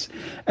hadith.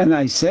 And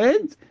I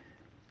said,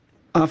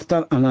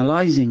 after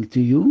analyzing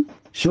to you,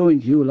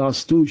 showing you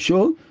last two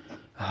shows,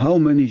 how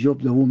many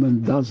jobs the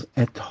woman does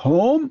at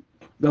home,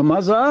 the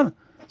mother,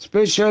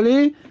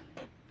 especially,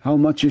 how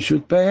much you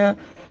should pay her,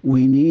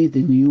 we need a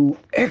new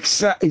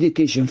extra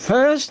education.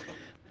 First,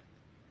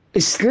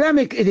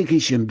 Islamic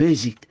education,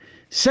 basic.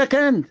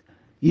 Second,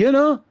 you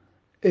know,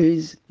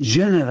 is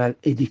general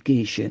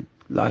education,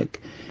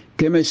 like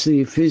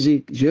chemistry,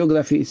 physics,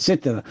 geography,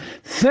 etc.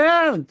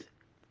 Third,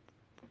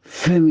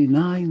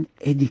 feminine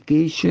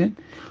education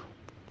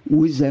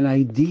with an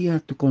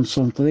idea to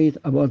concentrate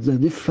about the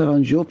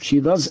different jobs she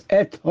does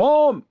at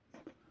home.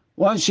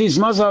 Once she's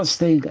mother,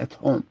 staying at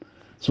home.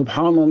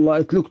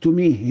 Subhanallah, it looked to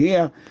me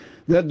here,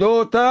 the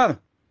daughter,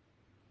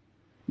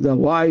 the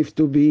wife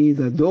to be,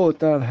 the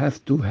daughter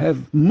have to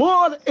have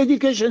more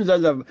education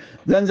than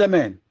the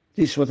man.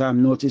 This is what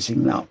I'm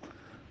noticing now.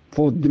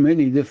 For the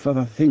many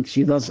different things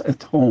she does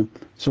at home.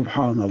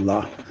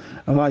 Subhanallah.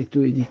 Right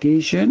to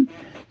education,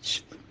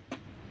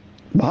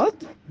 but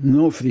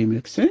no free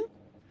mixing,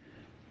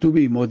 to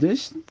be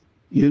modest,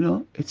 you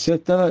know,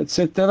 etc.,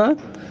 etc.,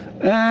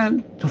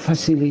 and to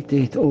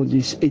facilitate all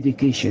this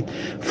education.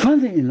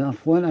 Funny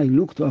enough, when I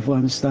look to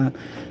Afghanistan,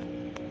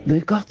 they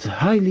got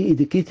highly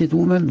educated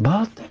women,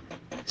 but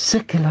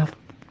secular,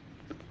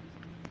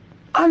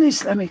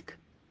 un-Islamic,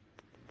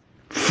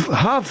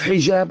 half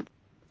hijab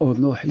or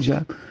no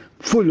hijab,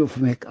 full of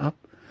makeup,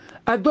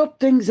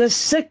 adopting the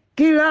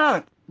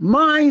secular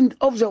mind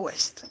of the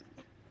West.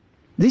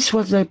 This is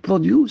what they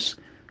produce,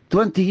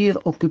 20-year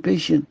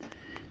occupation.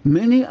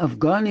 Many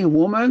Afghani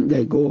women,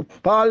 they go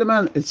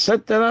parliament,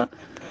 etc.,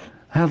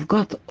 have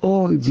got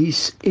all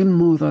this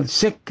immoral,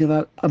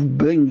 secular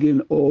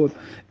upbringing or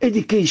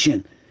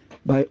education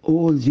by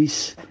all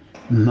this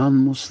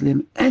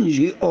non-Muslim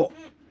NGO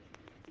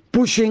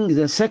pushing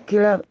the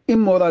secular,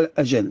 immoral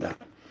agenda.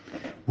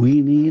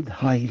 We need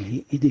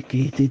highly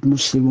educated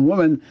Muslim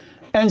women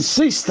and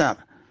sister,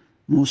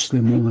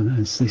 Muslim women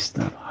and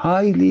sister,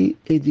 highly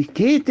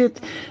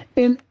educated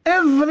in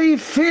every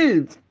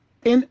field,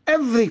 in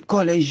every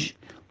college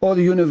or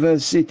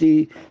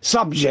university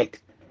subject.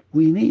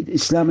 We need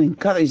Islam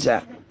encourage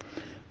that.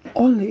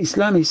 Only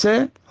Islam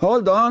say,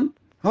 hold on,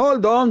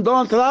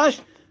 don't rush.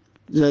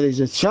 There is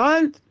a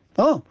child,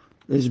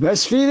 there's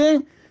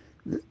breastfeeding.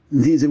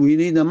 We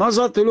need a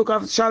mother to look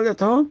after the child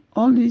at home.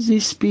 Only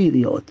this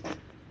period.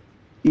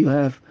 You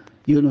have,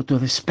 to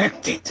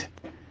respect it.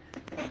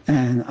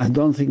 And I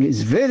don't think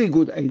it's a very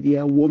good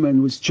idea,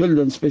 women with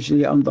children,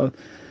 especially under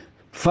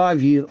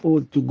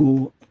 5-year-old, to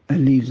go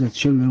and leave the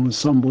children with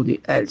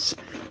somebody else.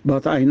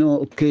 But I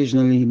know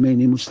occasionally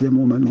many Muslim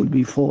women will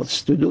be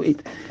forced to do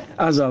it.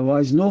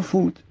 Otherwise, no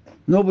food,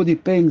 nobody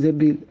paying the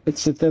bill,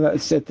 etc.,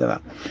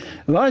 etc.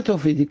 Right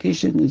of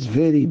education is a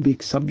very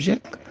big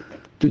subject.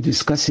 To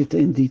discuss it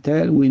in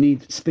detail, we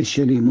need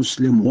especially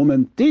Muslim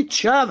woman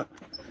teacher,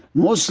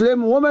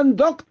 Muslim woman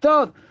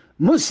doctor,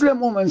 Muslim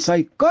woman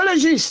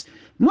psychologist,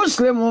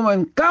 Muslim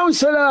woman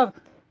counselor.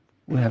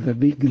 We have a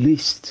big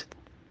list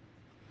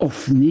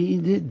of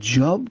needed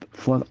job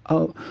for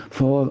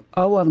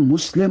our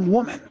Muslim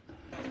women.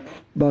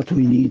 But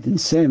we need in the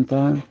same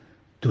time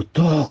to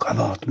talk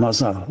about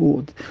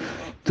motherhood,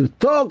 to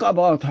talk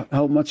about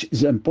how much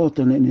is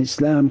important in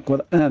Islam,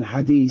 Quran,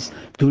 Hadith,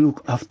 to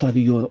look after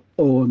your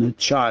own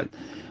child,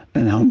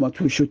 and how much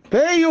we should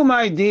pay you,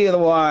 my dear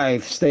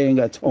wife, staying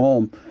at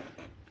home.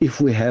 If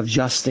we have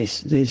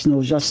justice, there is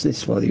no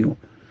justice for you.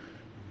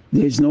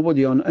 There is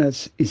nobody on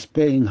earth is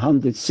paying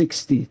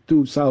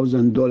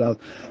 $162,000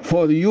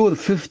 for your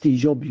 50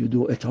 job you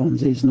do at home.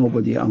 There is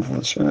nobody,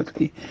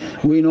 unfortunately.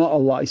 We know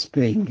Allah is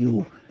paying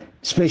you,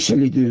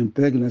 especially during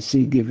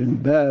pregnancy, giving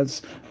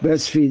birth,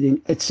 breastfeeding,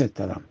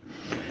 etc.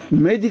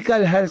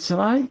 Medical health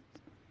right,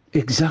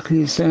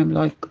 exactly the same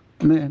like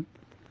men.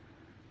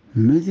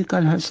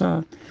 Medical health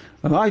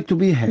right to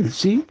be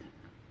healthy,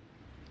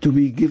 to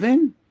be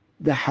given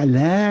the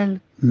halal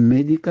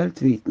medical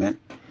treatment.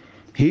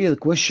 Here,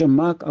 question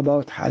mark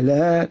about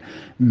halal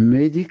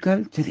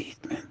medical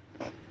treatment.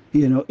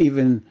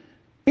 Even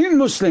in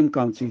Muslim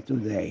country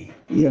today,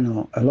 a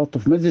lot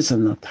of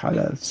medicine not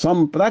halal.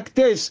 Some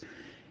practice,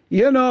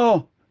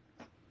 giving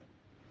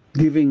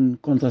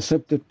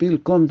contraceptive pill,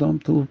 condom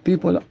to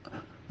people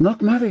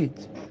not married.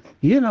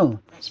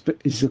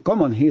 It's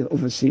common here,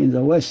 obviously, in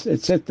the West,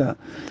 etc.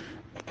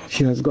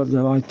 She has got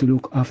the right to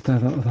look after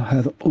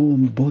her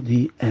own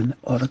body and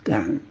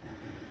organ.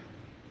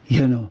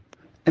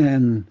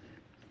 And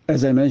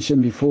as I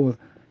mentioned before,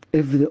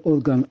 every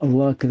organ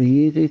Allah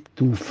created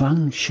to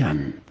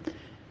function,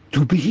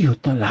 to be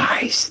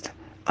utilized.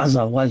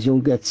 Otherwise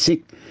you'll get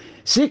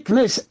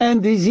sickness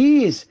and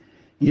disease.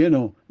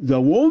 The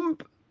womb,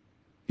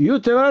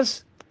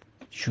 uterus,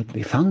 should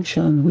be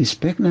function with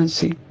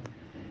pregnancy.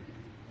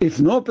 If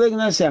no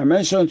pregnancy, I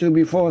mentioned to you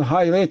before,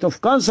 high rate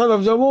of cancer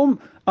of the womb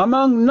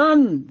among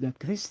nun, the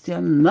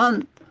Christian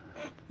nun,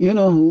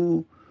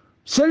 who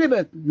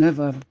celibate,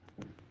 never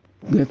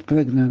get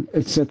pregnant,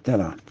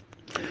 etc.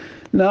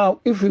 Now,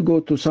 if we go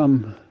to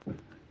some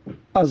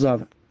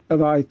other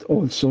right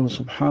also,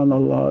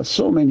 subhanallah,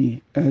 so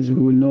many, as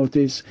we will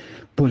notice,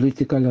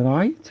 political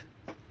right,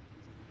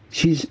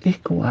 she's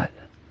equal.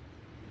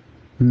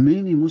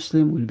 Many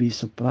Muslims will be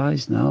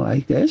surprised now, I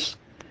guess.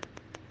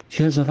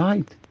 She has a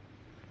right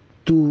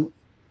to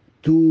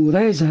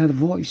raise her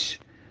voice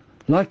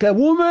like a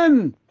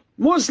woman,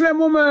 Muslim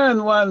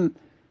woman. When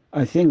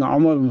I think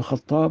Umar ibn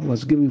Khattab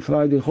was giving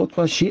Friday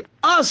khutbah, she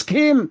asked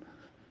him,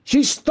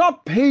 she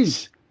stopped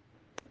his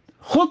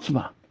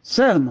khutbah,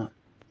 sermon.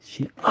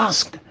 She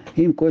asked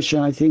him question,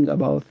 I think,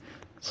 about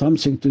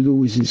something to do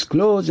with his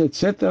clothes,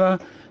 etc.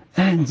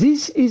 And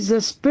this is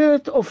the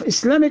spirit of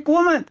Islamic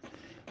women.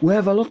 We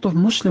have a lot of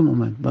Muslim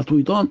women, but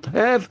we don't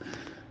have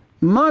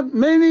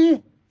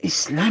many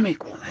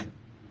Islamic women.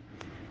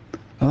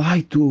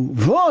 Right to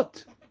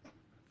vote.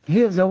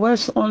 Here in the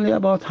West, only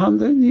about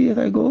 100 years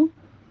ago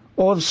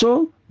or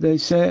so, they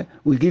say,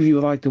 we give you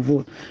right to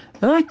vote.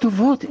 Right to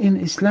vote in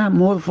Islam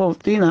more than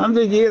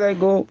 1400 years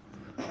ago.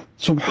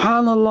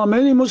 Subhanallah,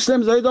 many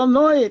Muslims, they don't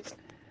know it.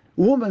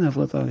 Women have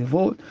got a right to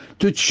vote,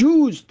 to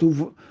choose,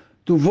 to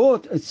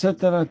vote,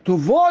 etc., to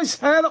voice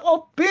her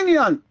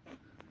opinion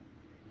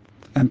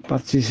and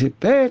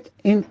participate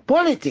in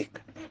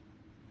politics.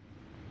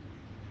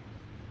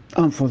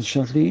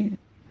 Unfortunately,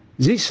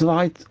 this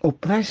right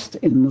oppressed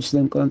in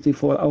Muslim country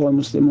for our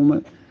Muslim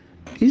women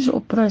is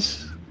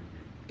oppressed,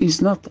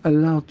 is not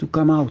allowed to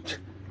come out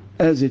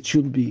as it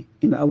should be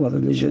in our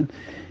religion.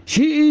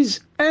 She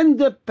is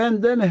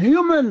independent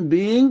human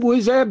being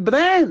with a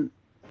brain,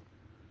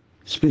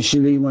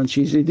 especially when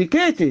she's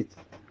educated.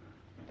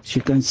 She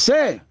can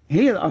say,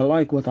 here I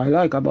like what I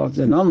like about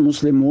the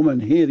non-Muslim women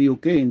here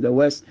UK in the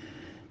West,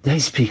 they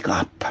speak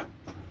up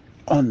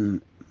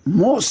on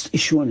most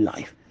issue in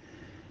life.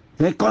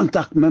 They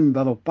contact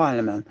member of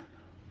parliament.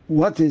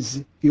 What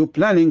is you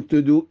planning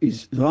to do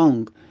is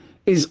wrong,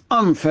 is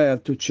unfair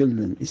to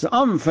children, is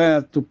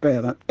unfair to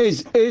parents,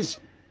 is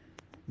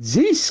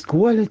this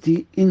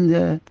quality in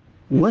the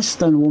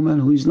Western woman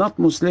who is not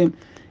Muslim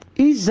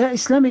is the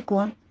Islamic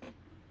one.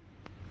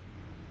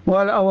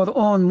 While our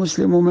own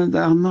Muslim women, they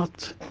are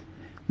not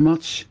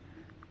much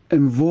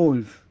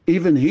involved.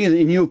 Even here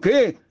in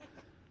UK,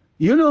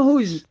 you know who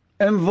is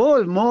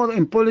involved more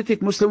in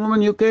politics, Muslim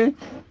women in UK?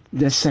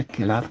 The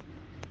secular,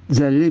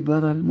 the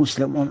liberal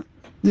Muslim woman.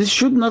 This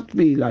should not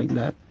be like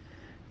that.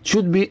 It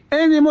should be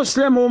any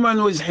Muslim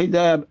woman with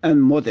hijab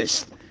and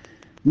modest.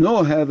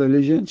 Know her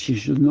religion, she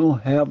should know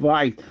her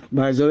right.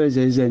 By the way,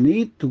 there is a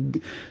need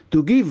to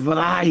give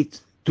right,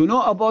 to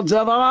know about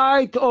the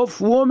right of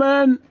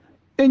women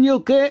in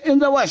UK, in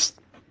the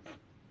West.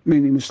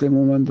 Many Muslim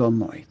women don't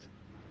know it.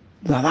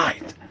 The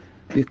right.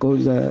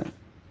 Because the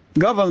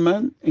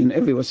government in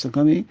every Western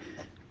country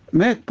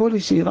make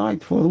policy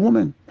right for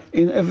women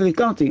in every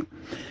country.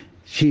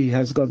 She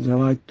has got the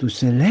right to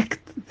select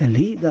the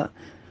leader,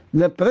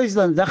 the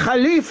president, the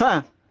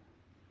Khalifa.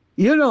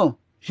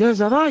 She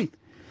has a right.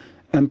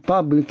 And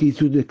publicly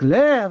to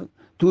declare,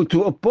 to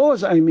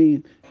oppose,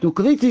 to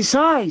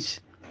criticize,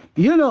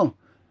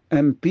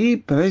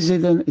 MP,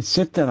 president,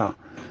 etc.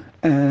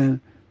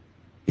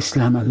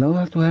 Islam allows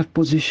her to have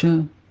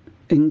position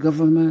in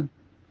government.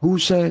 Who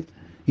said,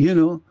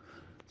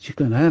 she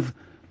can have,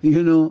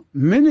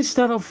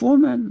 minister of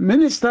women,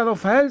 minister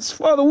of health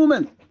for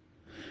women,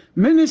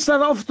 minister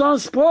of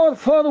transport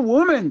for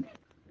women.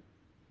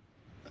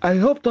 I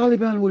hope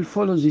Taliban will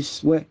follow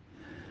this way.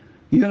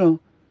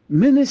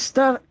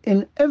 Minister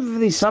in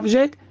every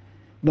subject,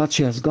 but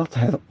she has got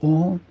her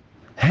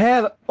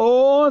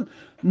own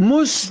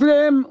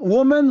Muslim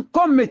woman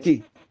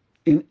committee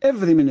in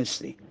every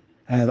ministry.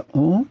 Her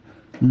own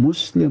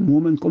Muslim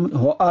women committee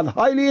who are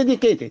highly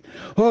educated,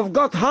 who have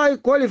got high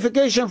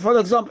qualification, for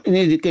example, in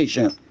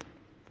education,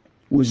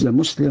 with the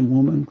Muslim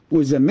woman,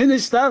 with the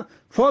minister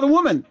for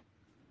women.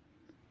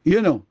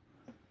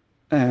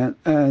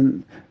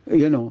 And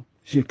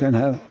she can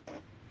have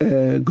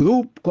a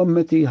group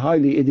committee,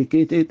 highly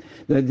educated,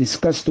 that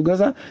discuss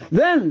together.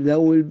 Then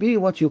there will be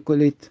what you call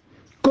it,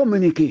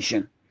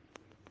 communication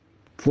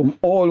from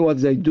all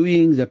what they're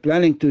doing, they're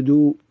planning to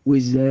do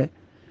with the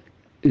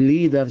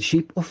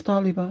leadership of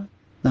Taliban.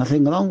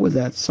 Nothing wrong with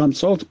that. Some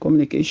sort of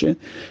communication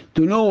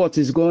to know what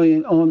is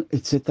going on,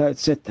 etc.,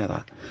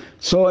 etc.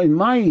 So in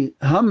my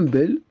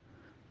humble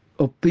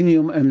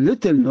opinion and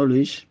little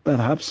knowledge,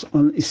 perhaps,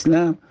 on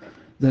Islam,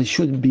 there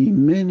should be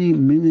many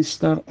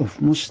ministers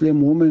of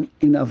Muslim women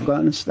in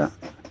Afghanistan,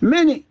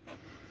 Many.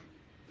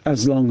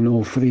 As long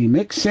no free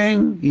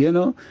mixing,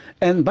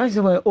 And by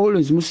the way,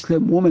 always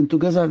Muslim women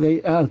together,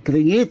 they are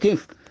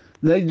creative.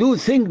 They do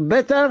think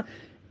better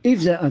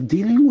if they are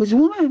dealing with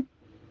women.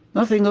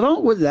 Nothing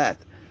wrong with that.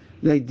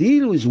 They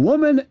deal with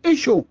women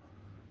issue,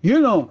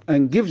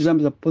 and give them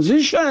the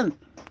position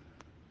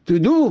to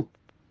do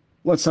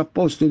what's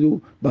supposed to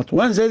do. But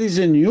when there is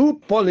a new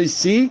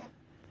policy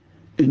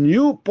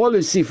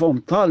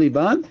from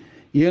Taliban,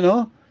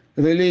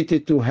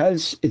 related to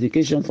health,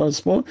 education,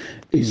 transport,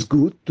 is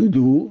good to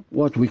do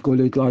what we call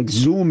it like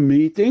Zoom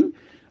meeting,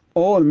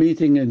 or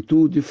meeting in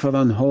two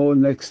different halls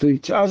next to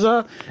each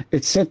other,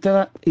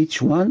 etc.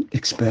 Each one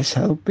express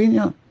her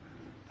opinion,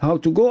 how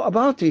to go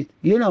about it.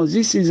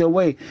 This is a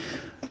way.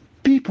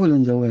 People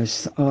in the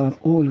West are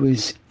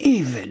always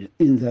evil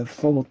in their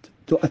thought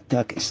to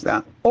attack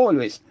Islam.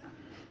 Always.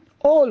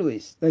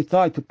 Always. They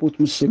try to put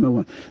Muslim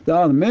away. There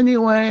are many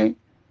ways,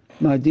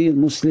 my dear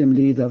Muslim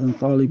leader in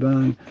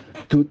Taliban,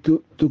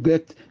 to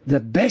get the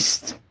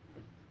best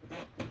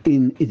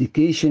in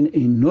education,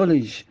 in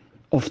knowledge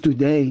of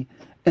today,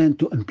 and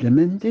to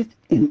implement it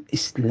in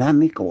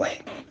Islamic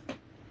way.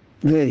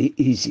 Very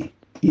easy,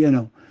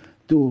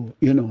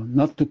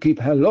 not to keep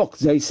her locked.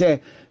 They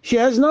say, she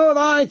has no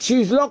right,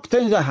 she's locked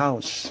in the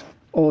house.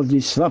 All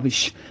this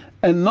rubbish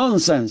and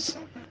nonsense.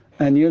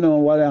 And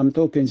while I'm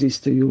talking this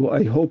to you,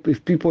 I hope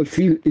if people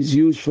feel it's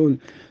useful,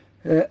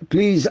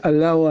 please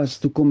allow us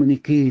to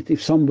communicate.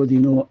 If somebody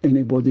know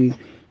anybody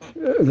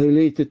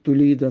related to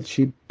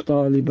leadership,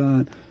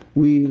 Taliban,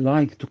 we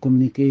like to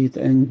communicate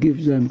and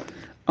give them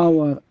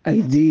our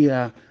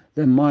idea.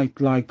 They might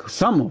like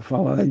some of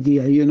our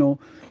idea,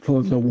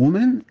 for the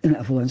women in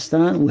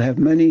Afghanistan. We have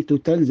many to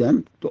tell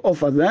them, to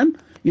offer them,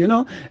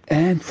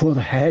 and for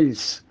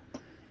health.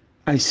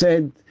 I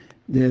said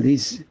there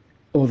is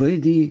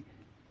already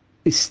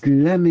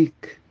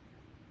Islamic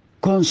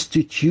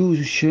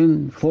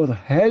constitution for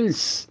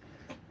health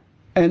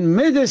and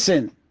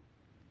medicine.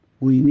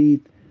 We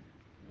need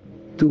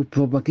to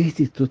propagate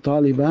it to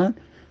Taliban.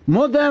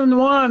 Modern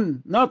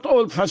one, not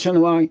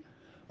old-fashioned one.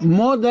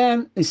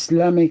 Modern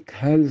Islamic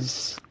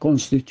health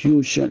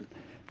constitution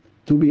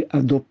to be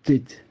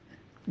adopted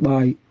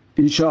by,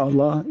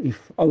 inshallah,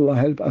 if Allah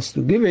help us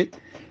to give it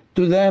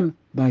to them,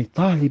 by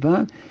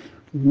Taliban,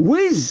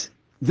 with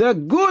the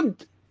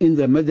good in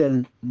the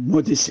modern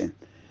medicine,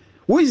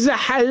 with the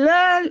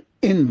halal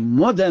in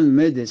modern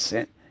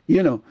medicine,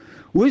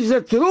 with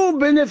the true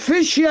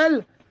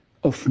beneficial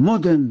of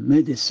modern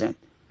medicine.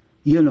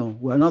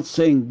 We're not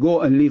saying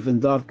go and live in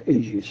dark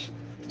ages,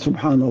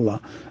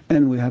 subhanallah.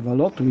 And we have a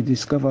lot, we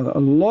discover a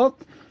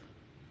lot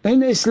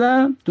in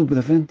Islam to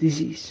prevent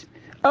disease,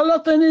 a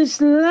lot in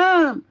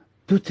Islam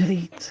to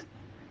treat,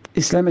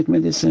 Islamic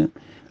medicine,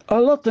 a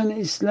lot in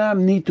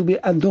Islam need to be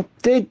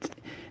adopted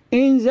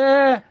in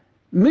the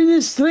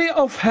Ministry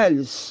of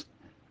Health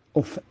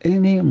of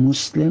any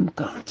Muslim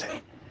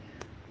country.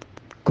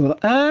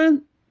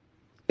 Quran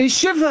is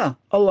shifa.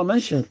 Allah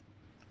mentioned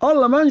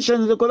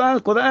in the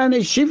Quran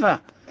is shifa.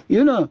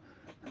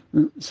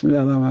 بسم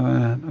الله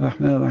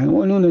الرحمن الرحيم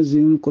وننزل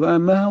من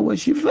القرآن ما هو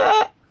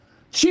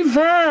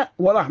شفاء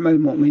ورحمة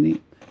المؤمنين.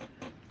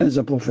 As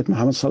the Prophet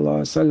Muhammad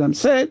sallallahu alaihi wasallam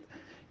said,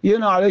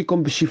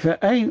 عليكم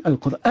بالشفاءين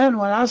القرآن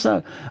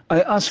والعسل.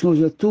 I ask you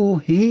the two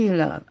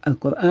healer,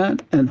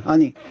 Al-Quran and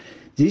honey.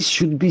 This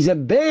should be the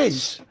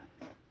base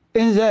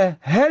in the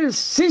health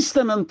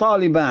system in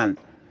Taliban.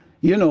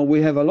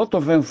 We have a lot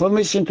of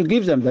information to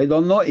give them. They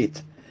don't know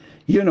it.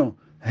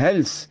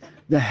 Health,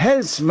 the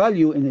health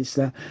value in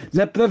Islam,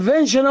 the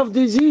prevention of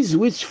disease,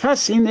 which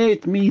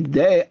fascinate me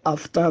day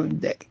after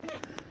day.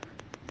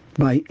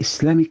 By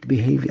Islamic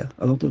behavior,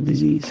 a lot of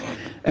disease.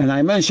 And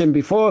I mentioned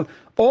before,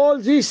 all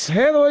this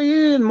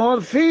heroin,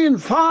 morphine,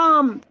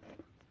 farm,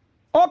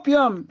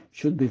 opium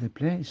should be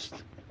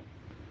replaced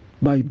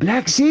by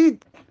black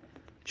seed,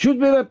 should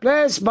be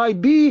replaced by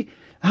bee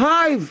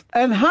hive,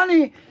 and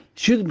honey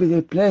should be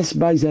replaced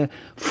by the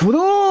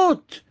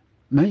fruit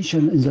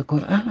mentioned in the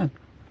Quran.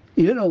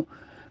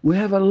 We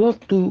have a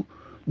lot to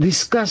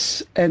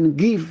discuss and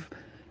give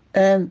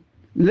and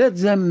let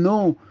them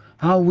know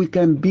how we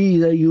can be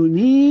the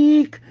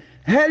unique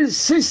health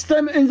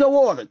system in the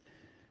world.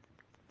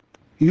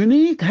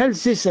 Unique health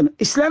system,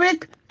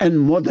 Islamic and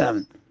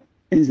modern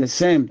in the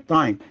same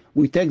time.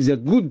 We take the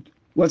good,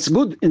 what's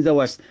good in the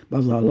West,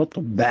 but there are a lot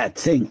of bad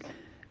things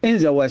in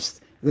the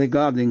West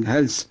regarding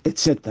health,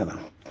 etc.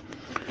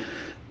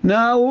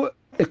 Now,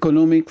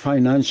 economic,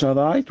 financial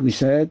right, we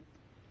said,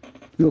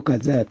 look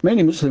at that.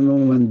 Many Muslim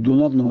women do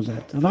not know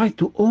that. Right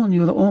to own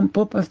your own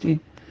property.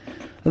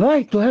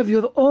 Right to have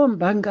your own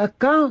bank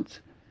account.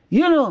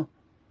 It's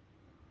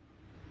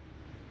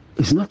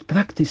not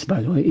practiced,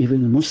 by the way,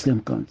 even in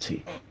Muslim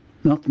country.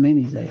 Not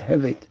many, they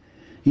have it.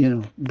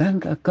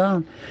 Bank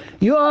account.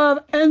 You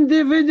are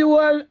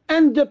individual,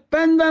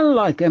 independent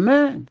like a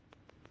man.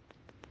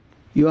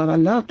 You are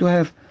allowed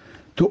to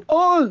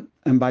own.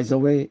 And by the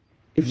way,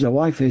 if the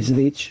wife is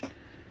rich,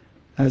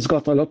 has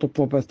got a lot of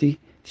property,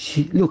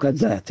 look at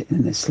that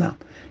in Islam.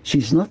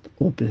 She's not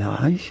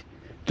obliged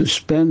to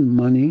spend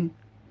money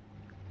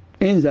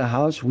in the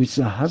house which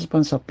the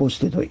husband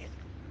supposed to do it.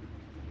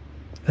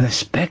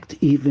 Respect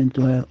even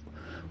to her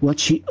what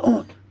she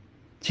owns.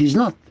 She's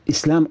not.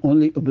 Islam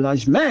only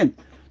obliges men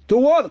to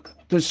work,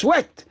 to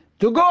sweat,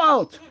 to go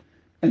out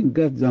and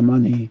get the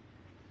money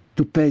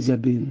to pay the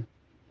bill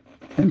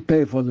and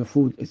pay for the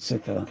food,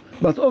 etc.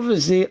 But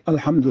obviously,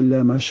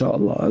 alhamdulillah,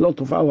 mashallah, a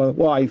lot of our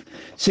wife,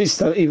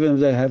 sister, even if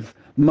they have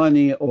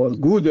money or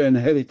good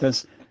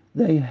inheritance,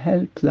 they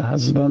help the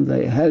husband,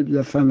 they help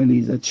the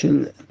family, the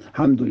children,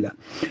 alhamdulillah.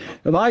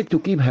 Right to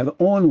keep her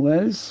own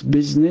wealth,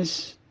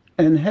 business,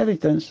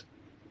 inheritance.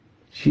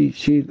 She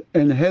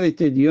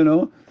inherited,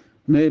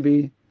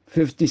 maybe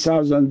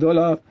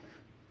 $50,000,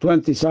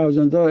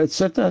 $20,000,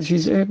 etc.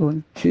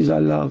 She's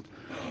allowed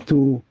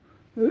to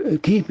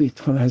keep it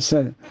for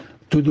herself,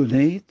 to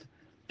donate,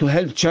 to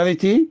help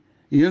charity,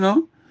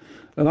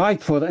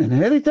 Right for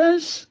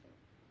inheritance,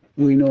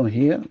 we know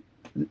here,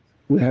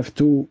 we have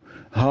to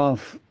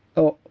have,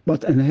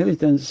 but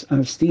inheritance,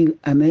 I'm still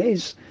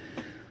amazed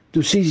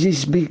to see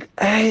this big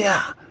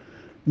area.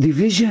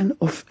 Division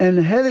of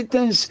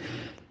inheritance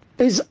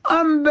is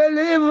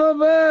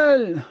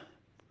unbelievable.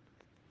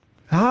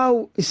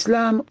 How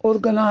Islam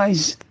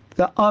organized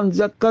the aunt,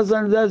 the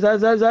cousin,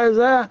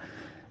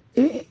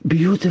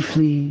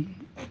 beautifully,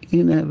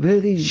 in a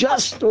very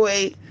just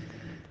way,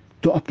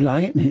 to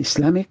apply in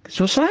Islamic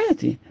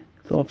society,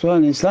 to apply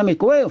an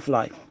Islamic way of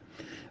life.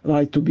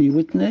 Right to be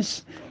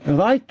witness,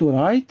 right to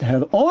write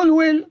her own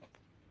will.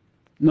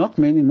 Not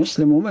many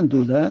Muslim women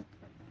do that.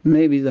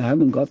 Maybe they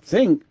haven't got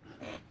thing.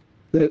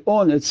 They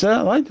own it,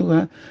 sir. Right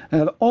to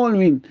her own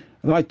will.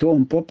 Right to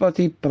own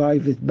property,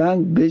 private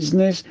bank,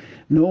 business.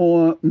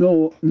 No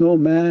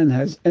man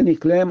has any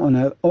claim on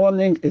her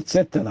owning,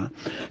 etc.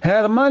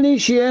 Her money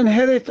she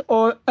inherit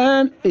or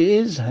earn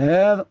is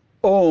her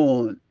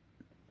own.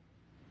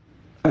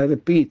 I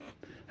repeat,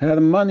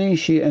 her money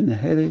she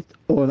inherit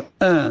or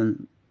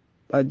earn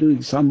by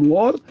doing some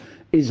work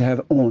is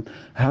her own.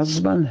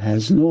 Husband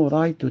has no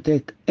right to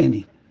take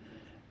any.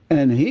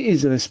 And he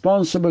is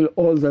responsible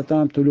all the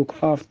time to look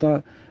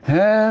after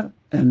her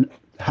and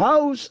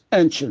house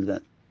and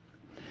children.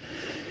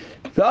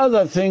 The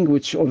other thing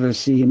which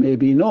obviously may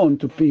be known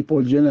to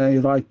people, generally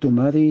right to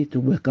marry, to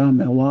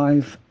become a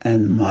wife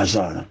and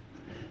mother.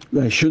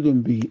 There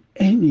shouldn't be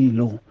any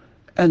law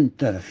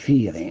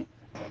interfering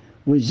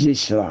with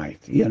this right,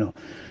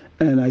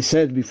 And I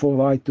said before,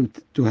 right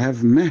to have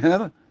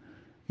meher,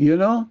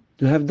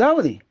 to have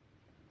dowry.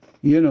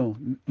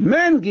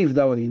 Men give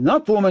dowry,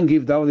 not women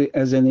give dowry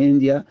as in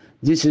India.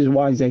 This is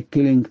why they're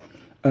killing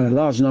a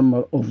large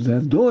number of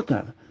their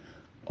daughter,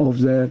 of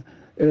their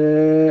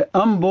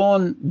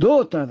unborn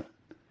daughter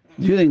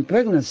during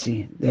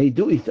pregnancy. They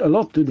do it a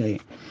lot today.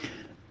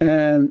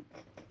 And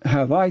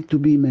her right to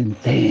be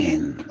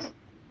maintained.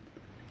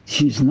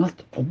 She's not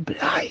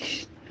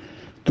obliged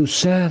to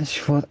search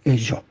for a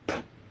job,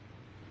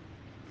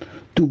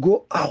 to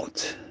go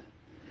out,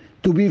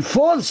 to be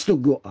forced to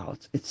go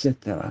out,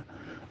 etc.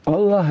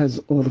 Allah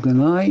has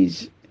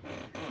organized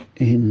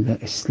in the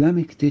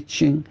Islamic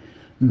teaching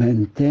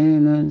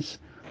maintenance,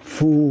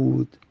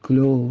 food,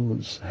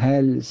 clothes,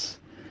 health,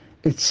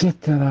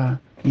 etc.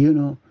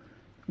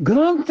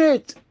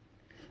 Granted,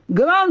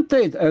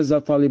 as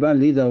the Taliban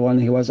leader, when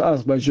he was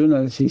asked by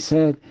journalists, he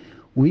said,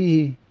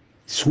 we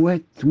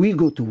sweat, we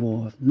go to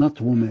war,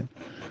 not women.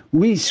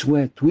 We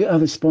sweat, we are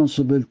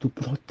responsible to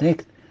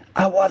protect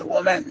our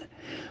women.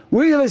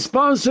 We are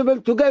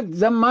responsible to get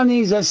the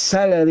money, the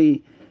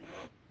salary,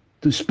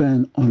 to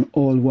spend on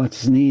all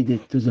what's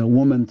needed to the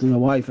woman, to the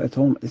wife at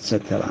home,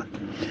 etc.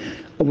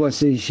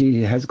 Obviously,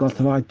 she has got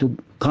the right to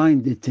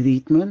kind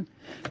treatment.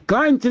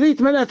 Kind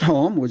treatment at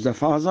home with the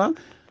father,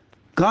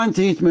 kind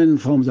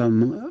treatment from the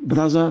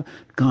brother,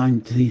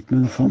 kind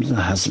treatment from the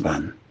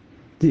husband.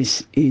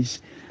 This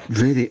is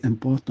very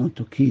important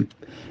to keep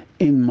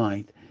in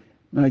mind.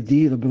 My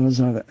dear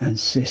brother and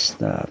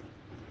sister,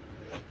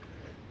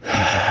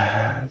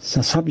 the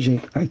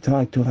subject I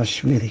try to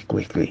rush very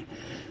quickly.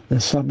 The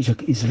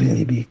subject is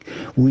very big.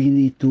 We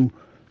need to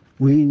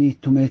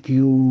make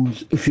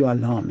use, if you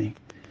allow me,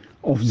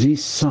 of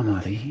this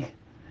summary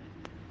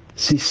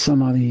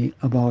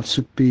about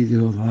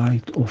superior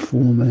right of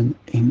women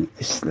in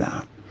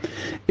Islam.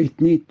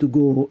 It needs to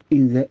go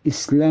in the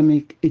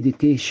Islamic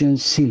education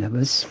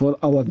syllabus for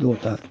our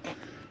daughter,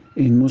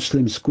 in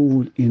Muslim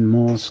school, in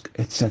mosque,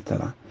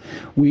 etc.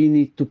 We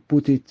need to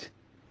put it,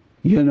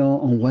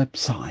 on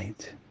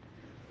website.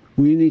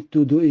 We need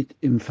to do it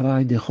in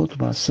Friday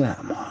khutbah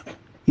sermon,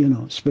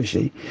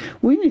 especially.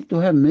 We need to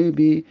have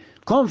maybe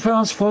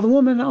conference for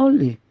women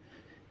only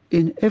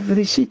in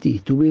every city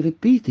to be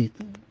repeated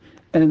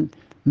and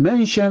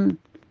mention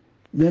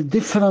the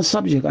different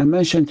subject. I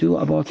mentioned to you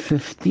about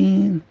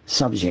 15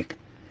 subjects.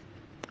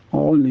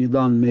 Only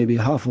done maybe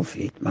half of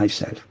it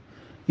myself.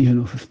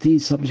 15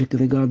 subjects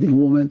regarding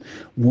women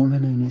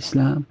in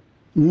Islam,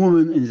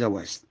 women in the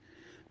West.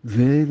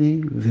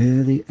 Very,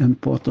 very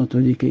important to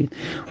educate.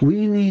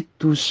 We need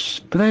to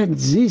spread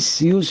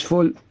this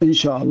useful,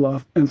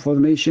 inshallah,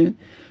 information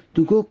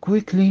to go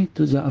quickly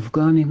to the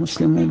Afghani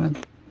Muslim women.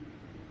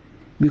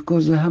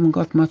 because they haven't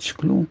got much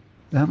clue.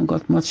 They haven't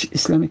got much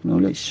Islamic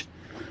knowledge,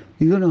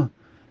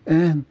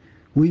 and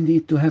we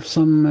need to have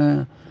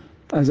some,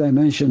 as I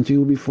mentioned to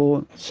you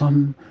before,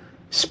 some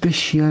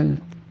special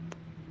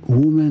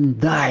woman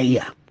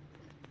da'iyah.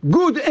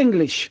 Good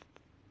English.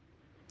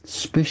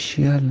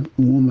 Special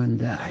woman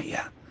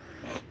da'iyah.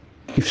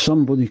 If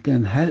somebody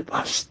can help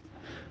us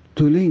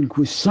to link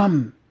with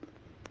some,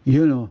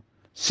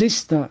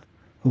 sister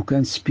who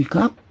can speak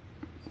up,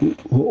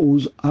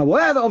 who's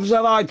aware of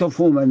the right of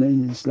women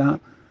in Islam,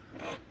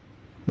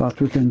 but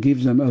we can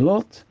give them a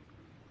lot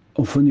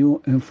of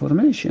new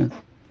information.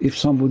 If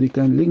somebody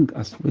can link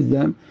us with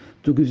them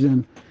to give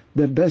them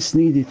the best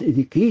needed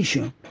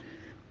education.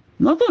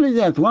 Not only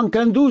that, one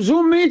can do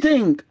Zoom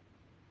meeting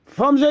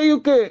from the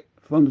UK,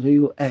 from the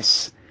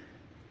US,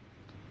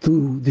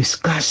 to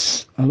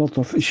discuss a lot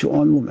of issue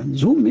on women.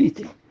 Zoom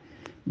meeting.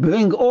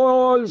 Bring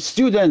all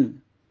student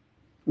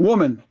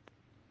women,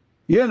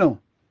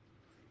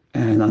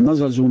 and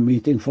another Zoom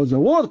meeting for the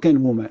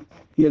working woman,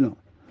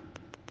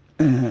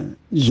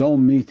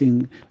 Zoom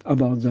meeting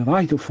about the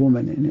right of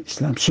women in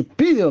Islam,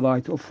 superior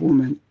right of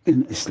women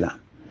in Islam.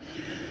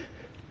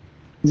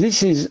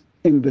 This is,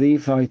 in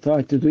brief, I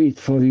try to do it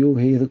for you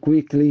here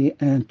quickly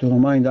and to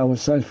remind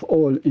ourselves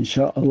all,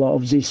 inshallah,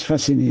 of this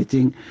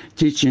fascinating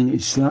teaching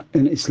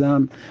in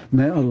Islam.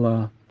 May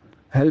Allah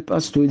help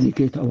us to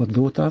educate our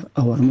daughter,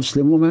 our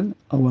Muslim woman,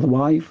 our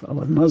wife,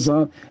 our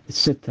mother,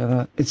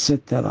 etc.,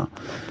 etc.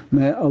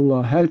 May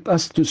Allah help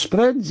us to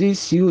spread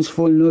this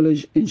useful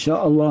knowledge,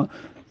 inshallah,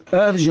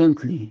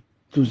 urgently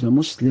to the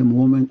Muslim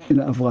women in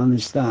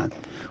Afghanistan.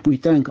 We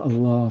thank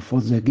Allah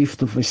for the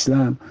gift of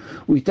Islam.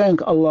 We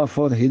thank Allah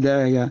for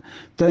Hidayah.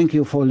 Thank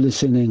you for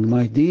listening,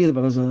 my dear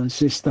brothers and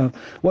sisters.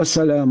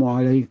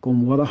 Wassalamu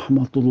alaikum wa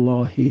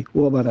rahmatullahi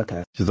wa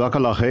barakatuh.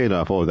 Jazakallah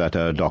khair for that,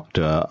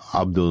 Dr.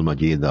 Abdul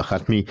Majid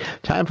Khatmi.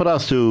 Time for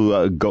us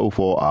to go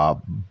for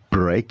our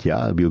break.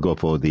 We'll go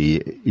for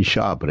the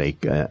Isha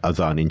break,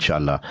 Azan,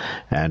 inshallah,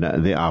 and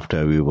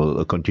thereafter we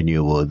will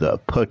continue with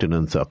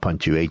pertinence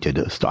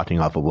punctuated, starting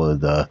off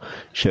with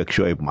Sheikh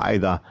Shoaib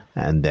Maida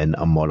and then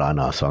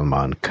Maulana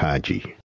Salman Kaji.